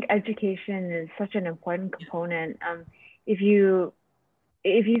 I think education is such an important component. If you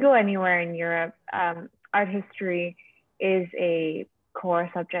go anywhere in Europe, art history is a core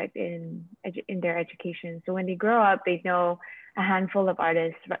subject in their education. So when they grow up, they know a handful of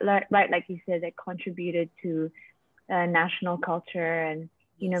artists, right? Like you said, that contributed to national culture and,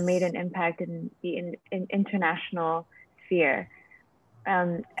 you know, made an impact in the international sphere.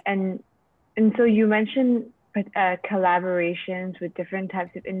 And so you mentioned collaborations with different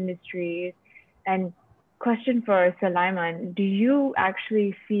types of industries. And question for Suleyman, do you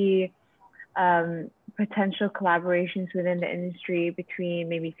actually see potential collaborations within the industry between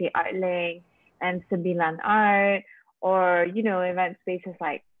maybe say Artling and Sembilan Art, or, you know, event spaces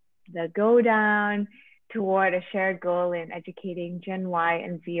like the Go Down, toward a shared goal in educating Gen Y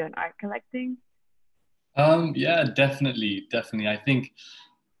and Z on art collecting? Yeah, definitely. I think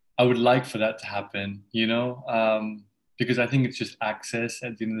I would like for that to happen, you know, because I think it's just access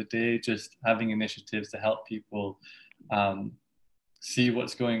at the end of the day, just having initiatives to help people see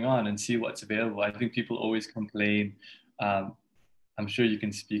what's going on and see what's available. I think people always complain. I'm sure you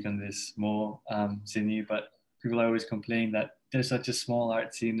can speak on this more, Xin, but people always complain that there's such a small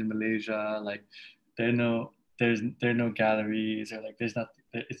art scene in Malaysia, like there are no galleries, or like there's not,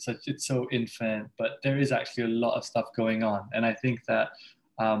 it's so infant, but there is actually a lot of stuff going on. And I think that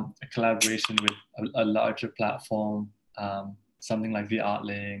a collaboration with a larger platform, something like the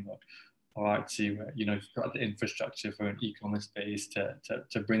Artling or Artsy, where, you know, you've got the infrastructure for an e-commerce space to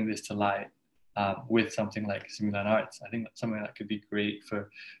bring this to light, with something like Sembilan Arts. I think that's something that could be great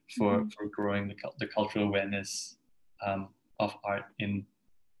for growing the cultural awareness of art in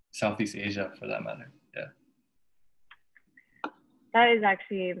Southeast Asia, for that matter. Yeah. That is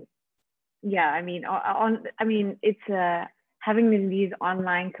actually, yeah. I mean, it's having these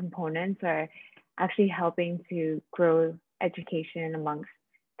online components are actually helping to grow education amongst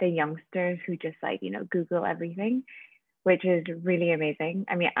the youngsters who just, like, you know, Google everything, which is really amazing.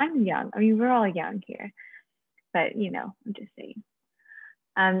 I mean, I'm young. I mean, we're all young here, but, you know, I'm just saying.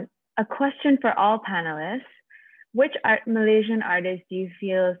 A question for all panelists: which Malaysian artist do you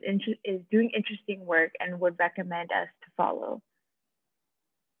feel is doing interesting work and would recommend us to follow?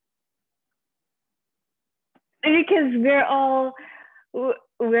 Because we're all,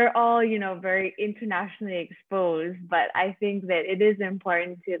 you know, very internationally exposed, but I think that it is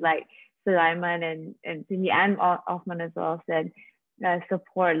important to, like Suleyman and Cindy and Othman as well said,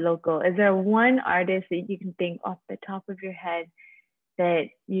 support local. Is there one artist that you can think off the top of your head that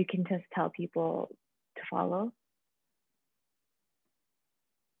you can just tell people to follow?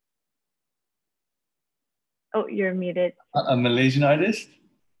 Oh, you're muted. A Malaysian artist?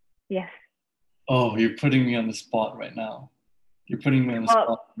 Yes. Oh, you're putting me on the spot right now.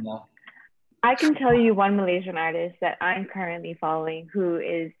 Spot now. I can tell you one Malaysian artist that I'm currently following who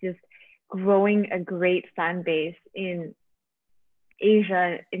is just growing a great fan base in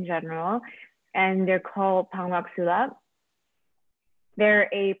Asia in general, and they're called Pangmak Sulap. they're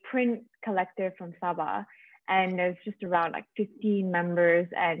a print collective from Sabah, and there's just around like 15 members.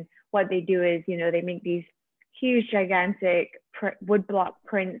 And what they do is, they make these huge, gigantic woodblock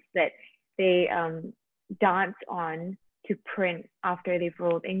prints that they dance on to print after they've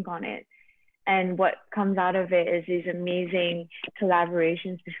rolled ink on it. And what comes out of it is these amazing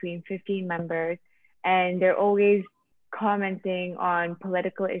collaborations between 15 members, and they're always commenting on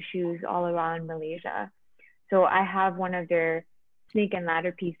political issues all around Malaysia. So I have one of their snake and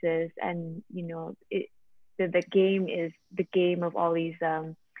ladder pieces, and the game is the game of all these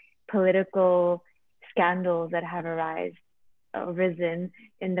political scandals that have arisen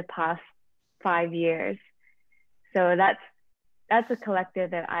in the past 5 years. So that's a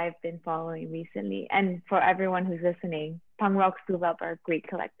collective that I've been following recently. And for everyone who's listening, Punk Rock Sulab are a great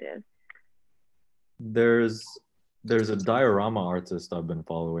collective. There's a diorama artist I've been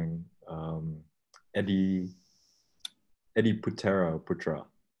following, Eddie Putra.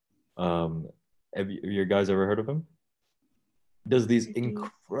 Have you guys ever heard of him? Does these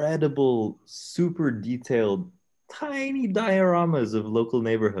incredible, super detailed, tiny dioramas of local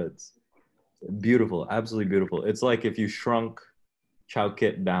neighborhoods. Beautiful, absolutely beautiful. It's like if you shrunk Chow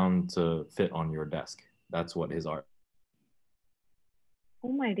Kit down to fit on your desk. That's what his art.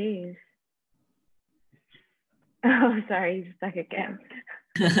 Oh my days. Oh, sorry, he's stuck again.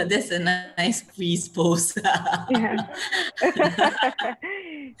 That's a nice freeze pose. Yeah.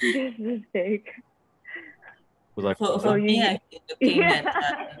 This is big. Was I for frozen? me, I've been looking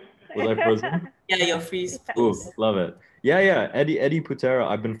at... Was I frozen? Yeah, your freeze Ooh, pose. love it. Yeah. Eddie Putera.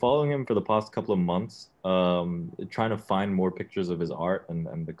 I've been following him for the past couple of months, trying to find more pictures of his art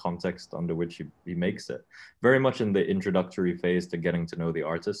and the context under which he makes it. Very much in the introductory phase to getting to know the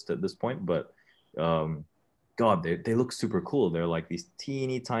artist at this point, but God, they look super cool. They're like these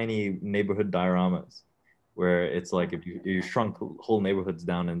teeny tiny neighborhood dioramas, where it's like if you shrunk whole neighborhoods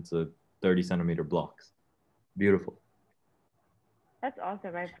down into 30-centimeter blocks. Beautiful. That's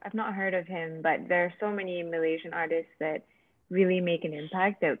awesome. I've not heard of him, but there are so many Malaysian artists that really make an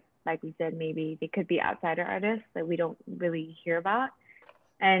impact that, like we said, maybe they could be outsider artists that we don't really hear about.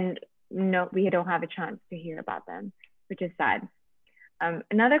 And no, we don't have a chance to hear about them, which is sad.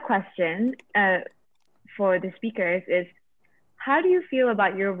 Another question for the speakers is, how do you feel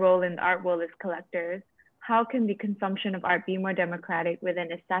about your role in the art world as collectors? How can the consumption of art be more democratic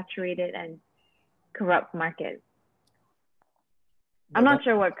within a saturated and corrupt market? I'm not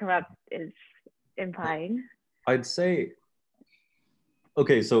sure what corrupt is implying. I'd say,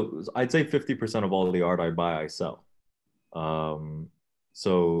 okay, so I'd say 50% of all the art I buy, I sell.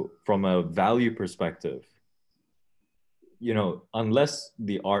 So from a value perspective, unless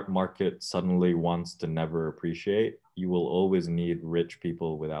the art market suddenly wants to never appreciate, you will always need rich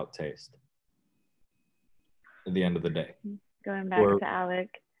people without taste at the end of the day. Going back to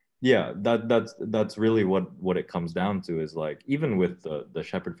Alec. Yeah, that's really what it comes down to, is like, even with the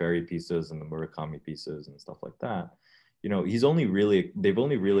Shepard Fairey pieces and the Murakami pieces and stuff like that, they've only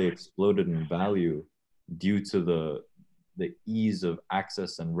really exploded in value due to the ease of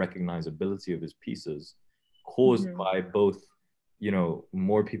access and recognizability of his pieces, caused by both,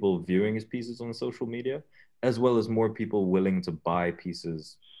 more people viewing his pieces on social media, as well as more people willing to buy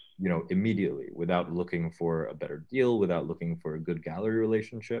pieces immediately, without looking for a better deal, without looking for a good gallery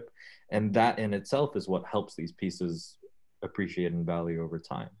relationship. And that in itself is what helps these pieces appreciate in value over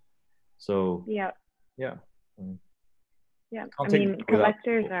time. So yeah. I mean,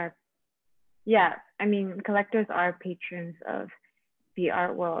 collectors are patrons of the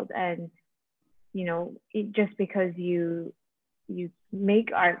art world, and just because you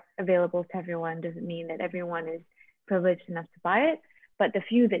make art available to everyone doesn't mean that everyone is privileged enough to buy it. But the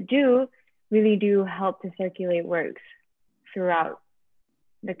few that do really do help to circulate works throughout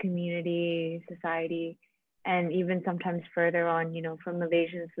the community, society, and even sometimes further on, from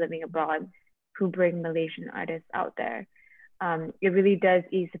Malaysians living abroad who bring Malaysian artists out there. It really does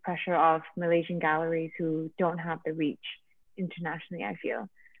ease the pressure off Malaysian galleries who don't have the reach internationally, I feel.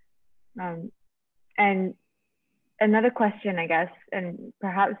 And another question, I guess, and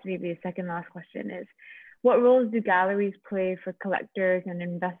perhaps maybe a second last question is, what roles do galleries play for collectors and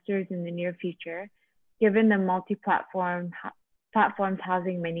investors in the near future, given the platforms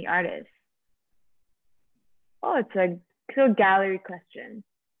housing many artists? Oh, it's a good gallery question.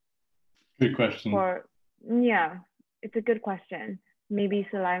 Good question. It's a good question. Maybe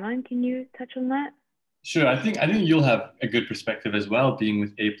Suleyman, can you touch on that? Sure. I think you'll have a good perspective as well, being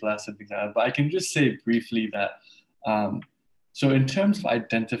with A+ and things like that. But I can just say briefly that, so in terms of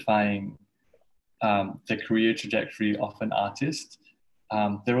identifying the career trajectory of an artist,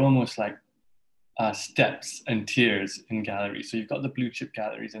 there are almost like steps and tiers in galleries. So you've got the blue chip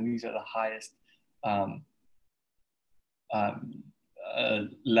galleries, and these are the highest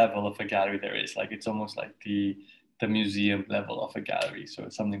level of a gallery there is. Like it's almost like the museum level of a gallery. So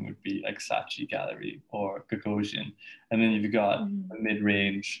something would be like Saatchi Gallery or Gagosian. And then you've got a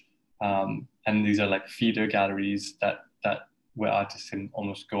mid-range, and these are like feeder galleries that where artists can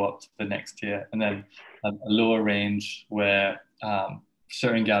almost go up to the next tier. And then a lower range where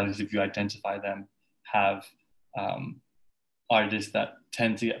certain galleries, if you identify them, have artists that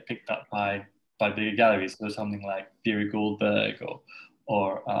tend to get picked up by bigger galleries. So something like Thierry Goldberg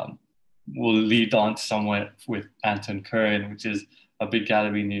or will lead on to somewhere with Anton Curran, which is a big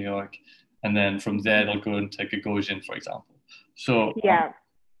gallery in New York. And then from there, they'll go into Gagosian, for example. So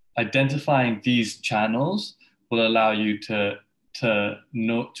identifying these channels will allow you to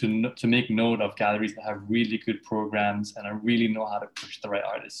make note of galleries that have really good programs and really know how to push the right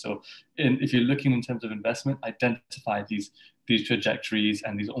artists. So if you're looking in terms of investment, identify these trajectories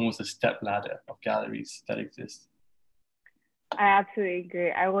and these almost a step ladder of galleries that exist. I absolutely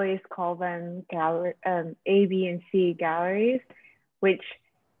agree. I always call them A, B, and C galleries, which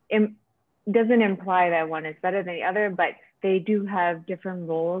doesn't imply that one is better than the other, but they do have different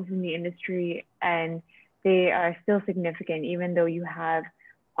roles in the industry, and they are still significant, even though you have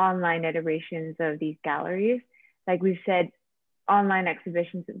online iterations of these galleries. Like we've said, online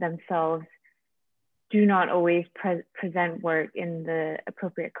exhibitions themselves do not always present work in the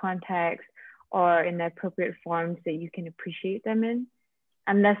appropriate context or in the appropriate forms that you can appreciate them in,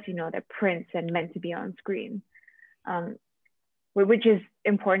 unless you know they're prints and meant to be on screen, which is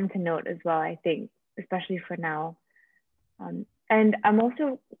important to note as well, I think, especially for now. And I'm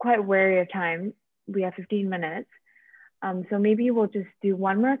also quite wary of time. We have 15 minutes. So maybe we'll just do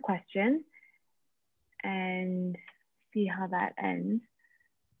one more question and see how that ends.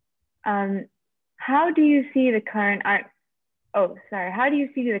 How do you see the current art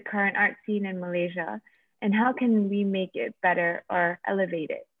scene in Malaysia, and how can we make it better or elevate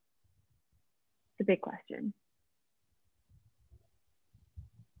it? It's a big question.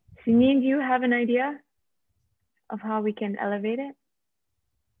 Sunyin, do you have an idea of how we can elevate it?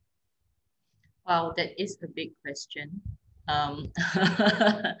 Wow, that is a big question.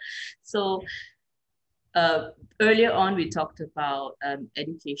 So earlier on, we talked about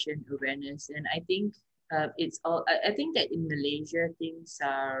education awareness, and I think I think that in Malaysia things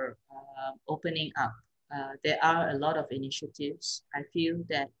are opening up. There are a lot of initiatives. I feel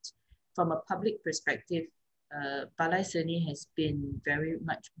that from a public perspective, Balai Seni has been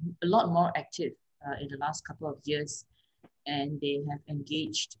a lot more active in the last couple of years, and they have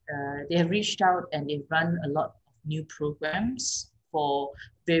engaged, they have reached out and they've run a lot of new programs for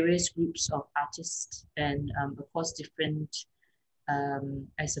various groups of artists and across different,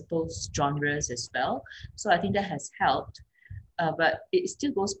 I suppose, genres as well. So I think that has helped, but it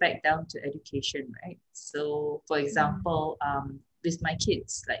still goes back down to education, right? So for example, with my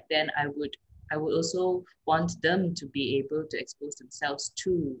kids, like then I would also want them to be able to expose themselves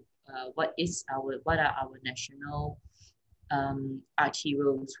to what are our national art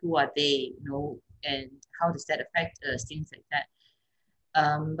heroes, who are they, you know, and how does that affect us, things like that.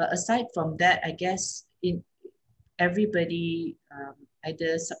 But aside from that, I guess everybody,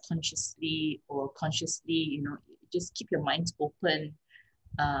 either subconsciously or consciously, you know, just keep your minds open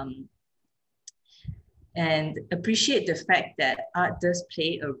and appreciate the fact that art does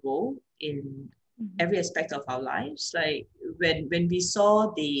play a role in every aspect of our lives. Like when we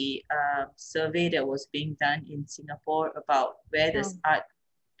saw the survey that was being done in Singapore about where does art,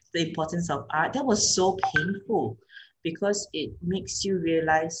 the importance of art, that was so painful because it makes you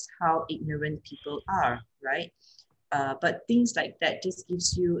realize how ignorant people are, right? But things like that just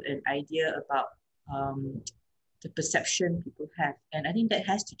gives you an idea about the perception people have, and I think that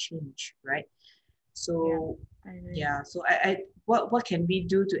has to change, right? So so what can we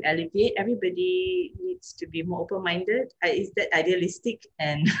do to alleviate? Everybody needs to be more open-minded. Is that idealistic?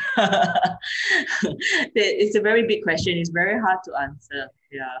 And it's a very big question. It's very hard to answer,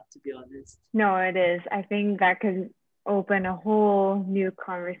 to be honest. No, it is. I think that could open a whole new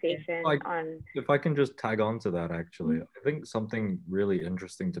conversation on. If I can just tag on to that, actually, I think something really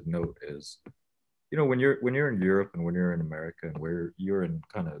interesting to note is, you know, when you're in Europe and when you're in America and where you're in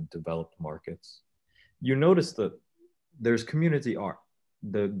kind of developed markets, you notice that there's community art.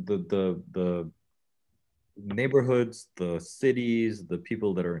 The neighborhoods, the cities, the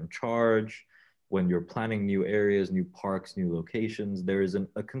people that are in charge, when you're planning new areas, new parks, new locations, there is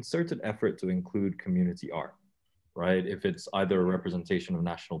a concerted effort to include community art, right? If it's either a representation of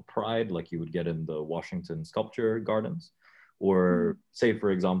national pride, like you would get in the Washington Sculpture Gardens, Or say,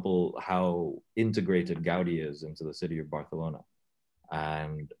 for example, how integrated Gaudi is into the city of Barcelona.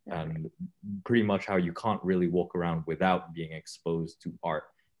 And pretty much how you can't really walk around without being exposed to art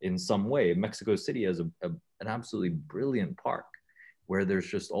in some way. Mexico City has an absolutely brilliant park where there's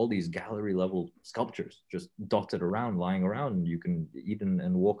just all these gallery level sculptures just dotted around, lying around, and you can eat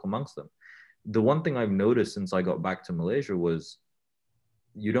and walk amongst them. The one thing I've noticed since I got back to Malaysia was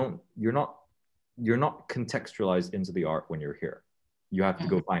you're not contextualized into the art when you're here. You have to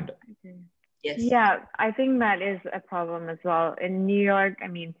go find it. Yes. Yeah, I think that is a problem as well. In New York, I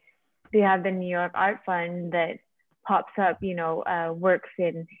mean, they have the New York Art Fund that pops up, you know, works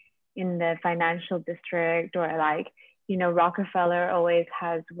in the financial district, or like, you know, Rockefeller always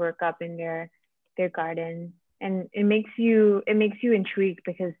has work up in their garden, and it makes you intrigued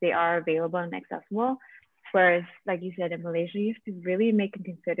because they are available and accessible. Whereas, like you said, in Malaysia, you have to really make a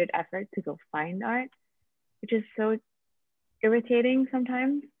concerted effort to go find art, which is so irritating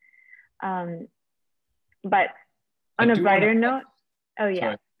sometimes. But on a brighter note, oh yeah,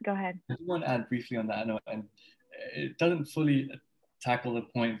 sorry, go ahead. I do want to add briefly on that note, and it doesn't fully tackle the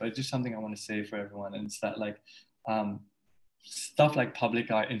point, but it's just something I want to say for everyone, and it's that like stuff like public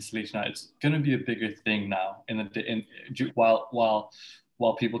art, installation art, it's going to be a bigger thing now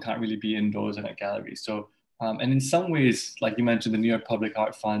while people can't really be indoors and at galleries. So and in some ways, like you mentioned, the New York Public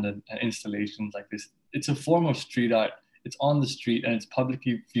Art Fund and installations like this, it's a form of street art. It's on the street and it's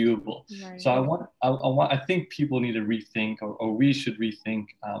publicly viewable. Right. So I think people need to rethink, or we should rethink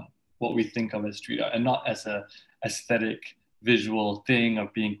what we think of as street art, and not as a aesthetic visual thing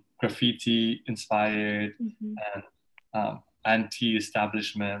of being graffiti inspired and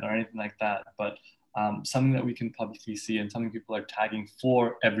anti-establishment or anything like that, but something that we can publicly see and something people are tagging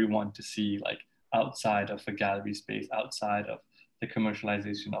for everyone to see, like outside of a gallery space, outside of the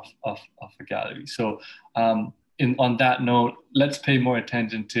commercialization of a gallery. So on that note, let's pay more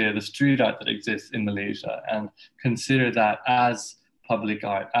attention to the street art that exists in Malaysia and consider that as public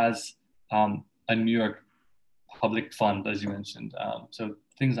art, as a New York public fund, as you mentioned. So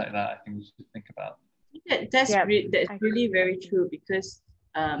things like that, I think we should think about. That's really very true, because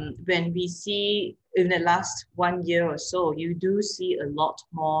when we see in the last 1 year or so, you do see a lot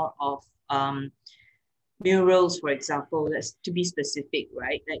more of murals, for example, that's to be specific,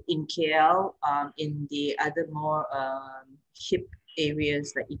 right? Like in KL, in the other more hip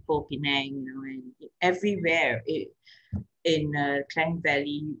areas like Ipoh, Penang, you know, and everywhere in Klang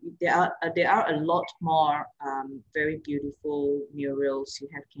Valley, there are a lot more very beautiful murals. You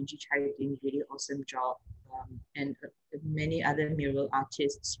have Kenji Chai doing a really awesome job, and many other mural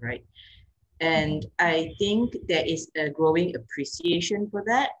artists, right? And I think there is a growing appreciation for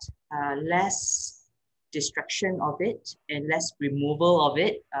that, less destruction of it and less removal of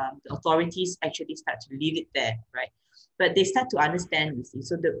it. The authorities actually start to leave it there, right? But they start to understand, you see.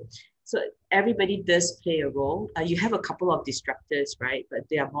 So everybody does play a role. You have a couple of destructors, right? But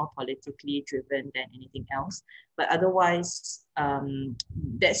they are more politically driven than anything else. But otherwise,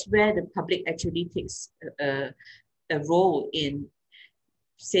 that's where the public actually takes a role in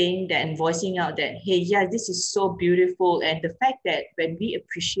saying that and voicing out that, hey, yeah, this is so beautiful. And the fact that when we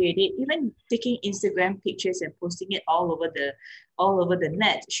appreciate it, even taking Instagram pictures and posting it all over the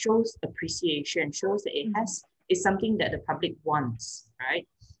net shows appreciation, shows that it's something that the public wants, right?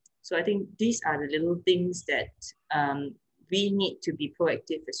 So I think these are the little things that we need to be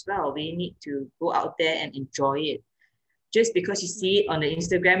proactive as well. We need to go out there and enjoy it. Just because you see it on the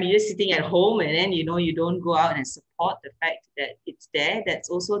Instagram, you're just sitting at home and then, you know, you don't go out and support the fact that it's there. That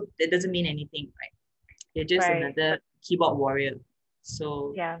doesn't mean anything, right? You're just another keyboard warrior.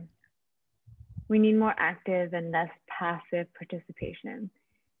 So yeah, we need more active and less passive participation.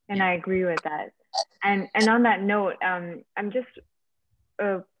 And I agree with that. And on that note, I'm just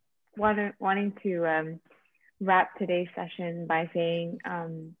wanting to wrap today's session by saying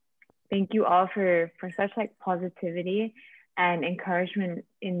thank you all for such like positivity and encouragement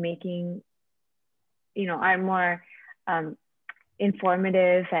in making, you know, art more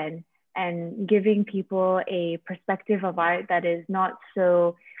informative and giving people a perspective of art that is not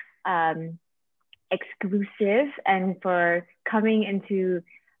so exclusive, and for coming into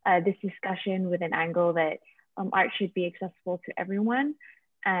this discussion with an angle that art should be accessible to everyone.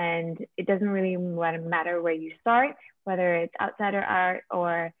 And it doesn't really matter where you start, whether it's outsider art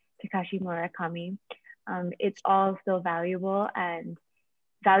or Takashi Murakami. It's all still valuable and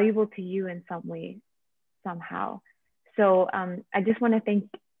valuable to you in some way, somehow. So I just want to thank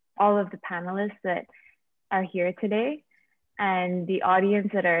all of the panelists that are here today, and the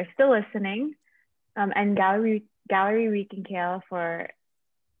audience that are still listening, and Gallery Week in KL for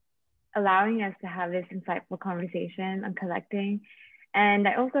allowing us to have this insightful conversation on collecting. And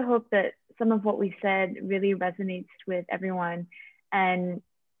I also hope that some of what we said really resonates with everyone and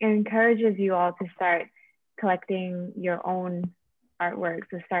encourages you all to start collecting your own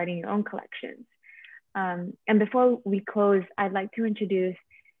artworks or starting your own collections. And before we close, I'd like to introduce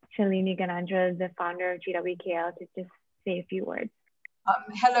Shalini Ganandra, the founder of GWKL, to just say a few words.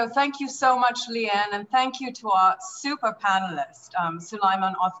 Hello, thank you so much, Lienne, and thank you to our super panelists,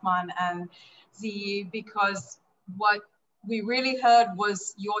 Suleyman, Othman, and Yi, because what we really heard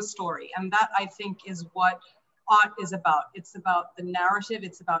was your story, and that I think is what art is about. It's about the narrative,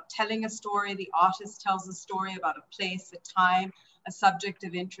 it's about telling a story. The artist tells a story about a place, a time, a subject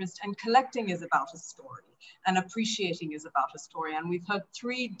of interest, and collecting is about a story, and appreciating is about a story. And we've heard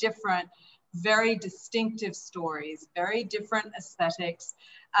three different, very distinctive stories, very different aesthetics,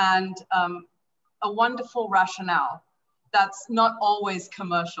 and a wonderful rationale that's not always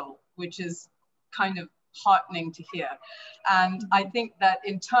commercial, which is kind of heartening to hear. And I think that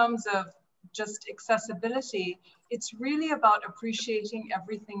in terms of just accessibility, it's really about appreciating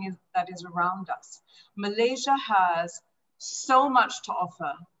everything that is around us. Malaysia has so much to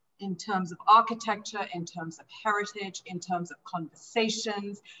offer in terms of architecture, in terms of heritage, in terms of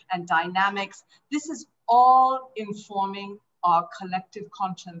conversations and dynamics. This is all informing our collective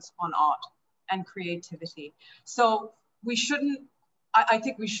conscience on art and creativity. So we shouldn't, I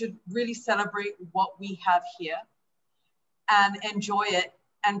think we should really celebrate what we have here and enjoy it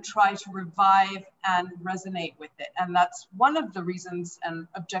and try to revive and resonate with it. And that's one of the reasons and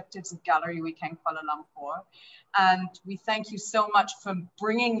objectives of Gallery Weekend Kuala Lumpur. And we thank you so much for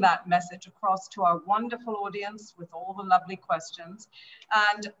bringing that message across to our wonderful audience with all the lovely questions.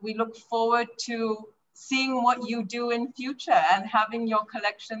 And we look forward to seeing what you do in future and having your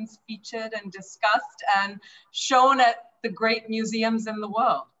collections featured and discussed and shown at the great museums in the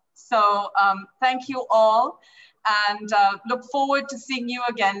world. So thank you all, and look forward to seeing you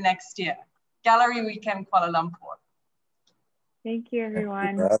again next year. Gallery Weekend Kuala Lumpur. Thank you,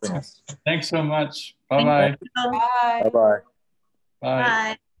 everyone. Thanks so much. Bye-bye. Bye. Bye.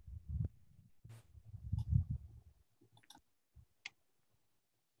 Bye.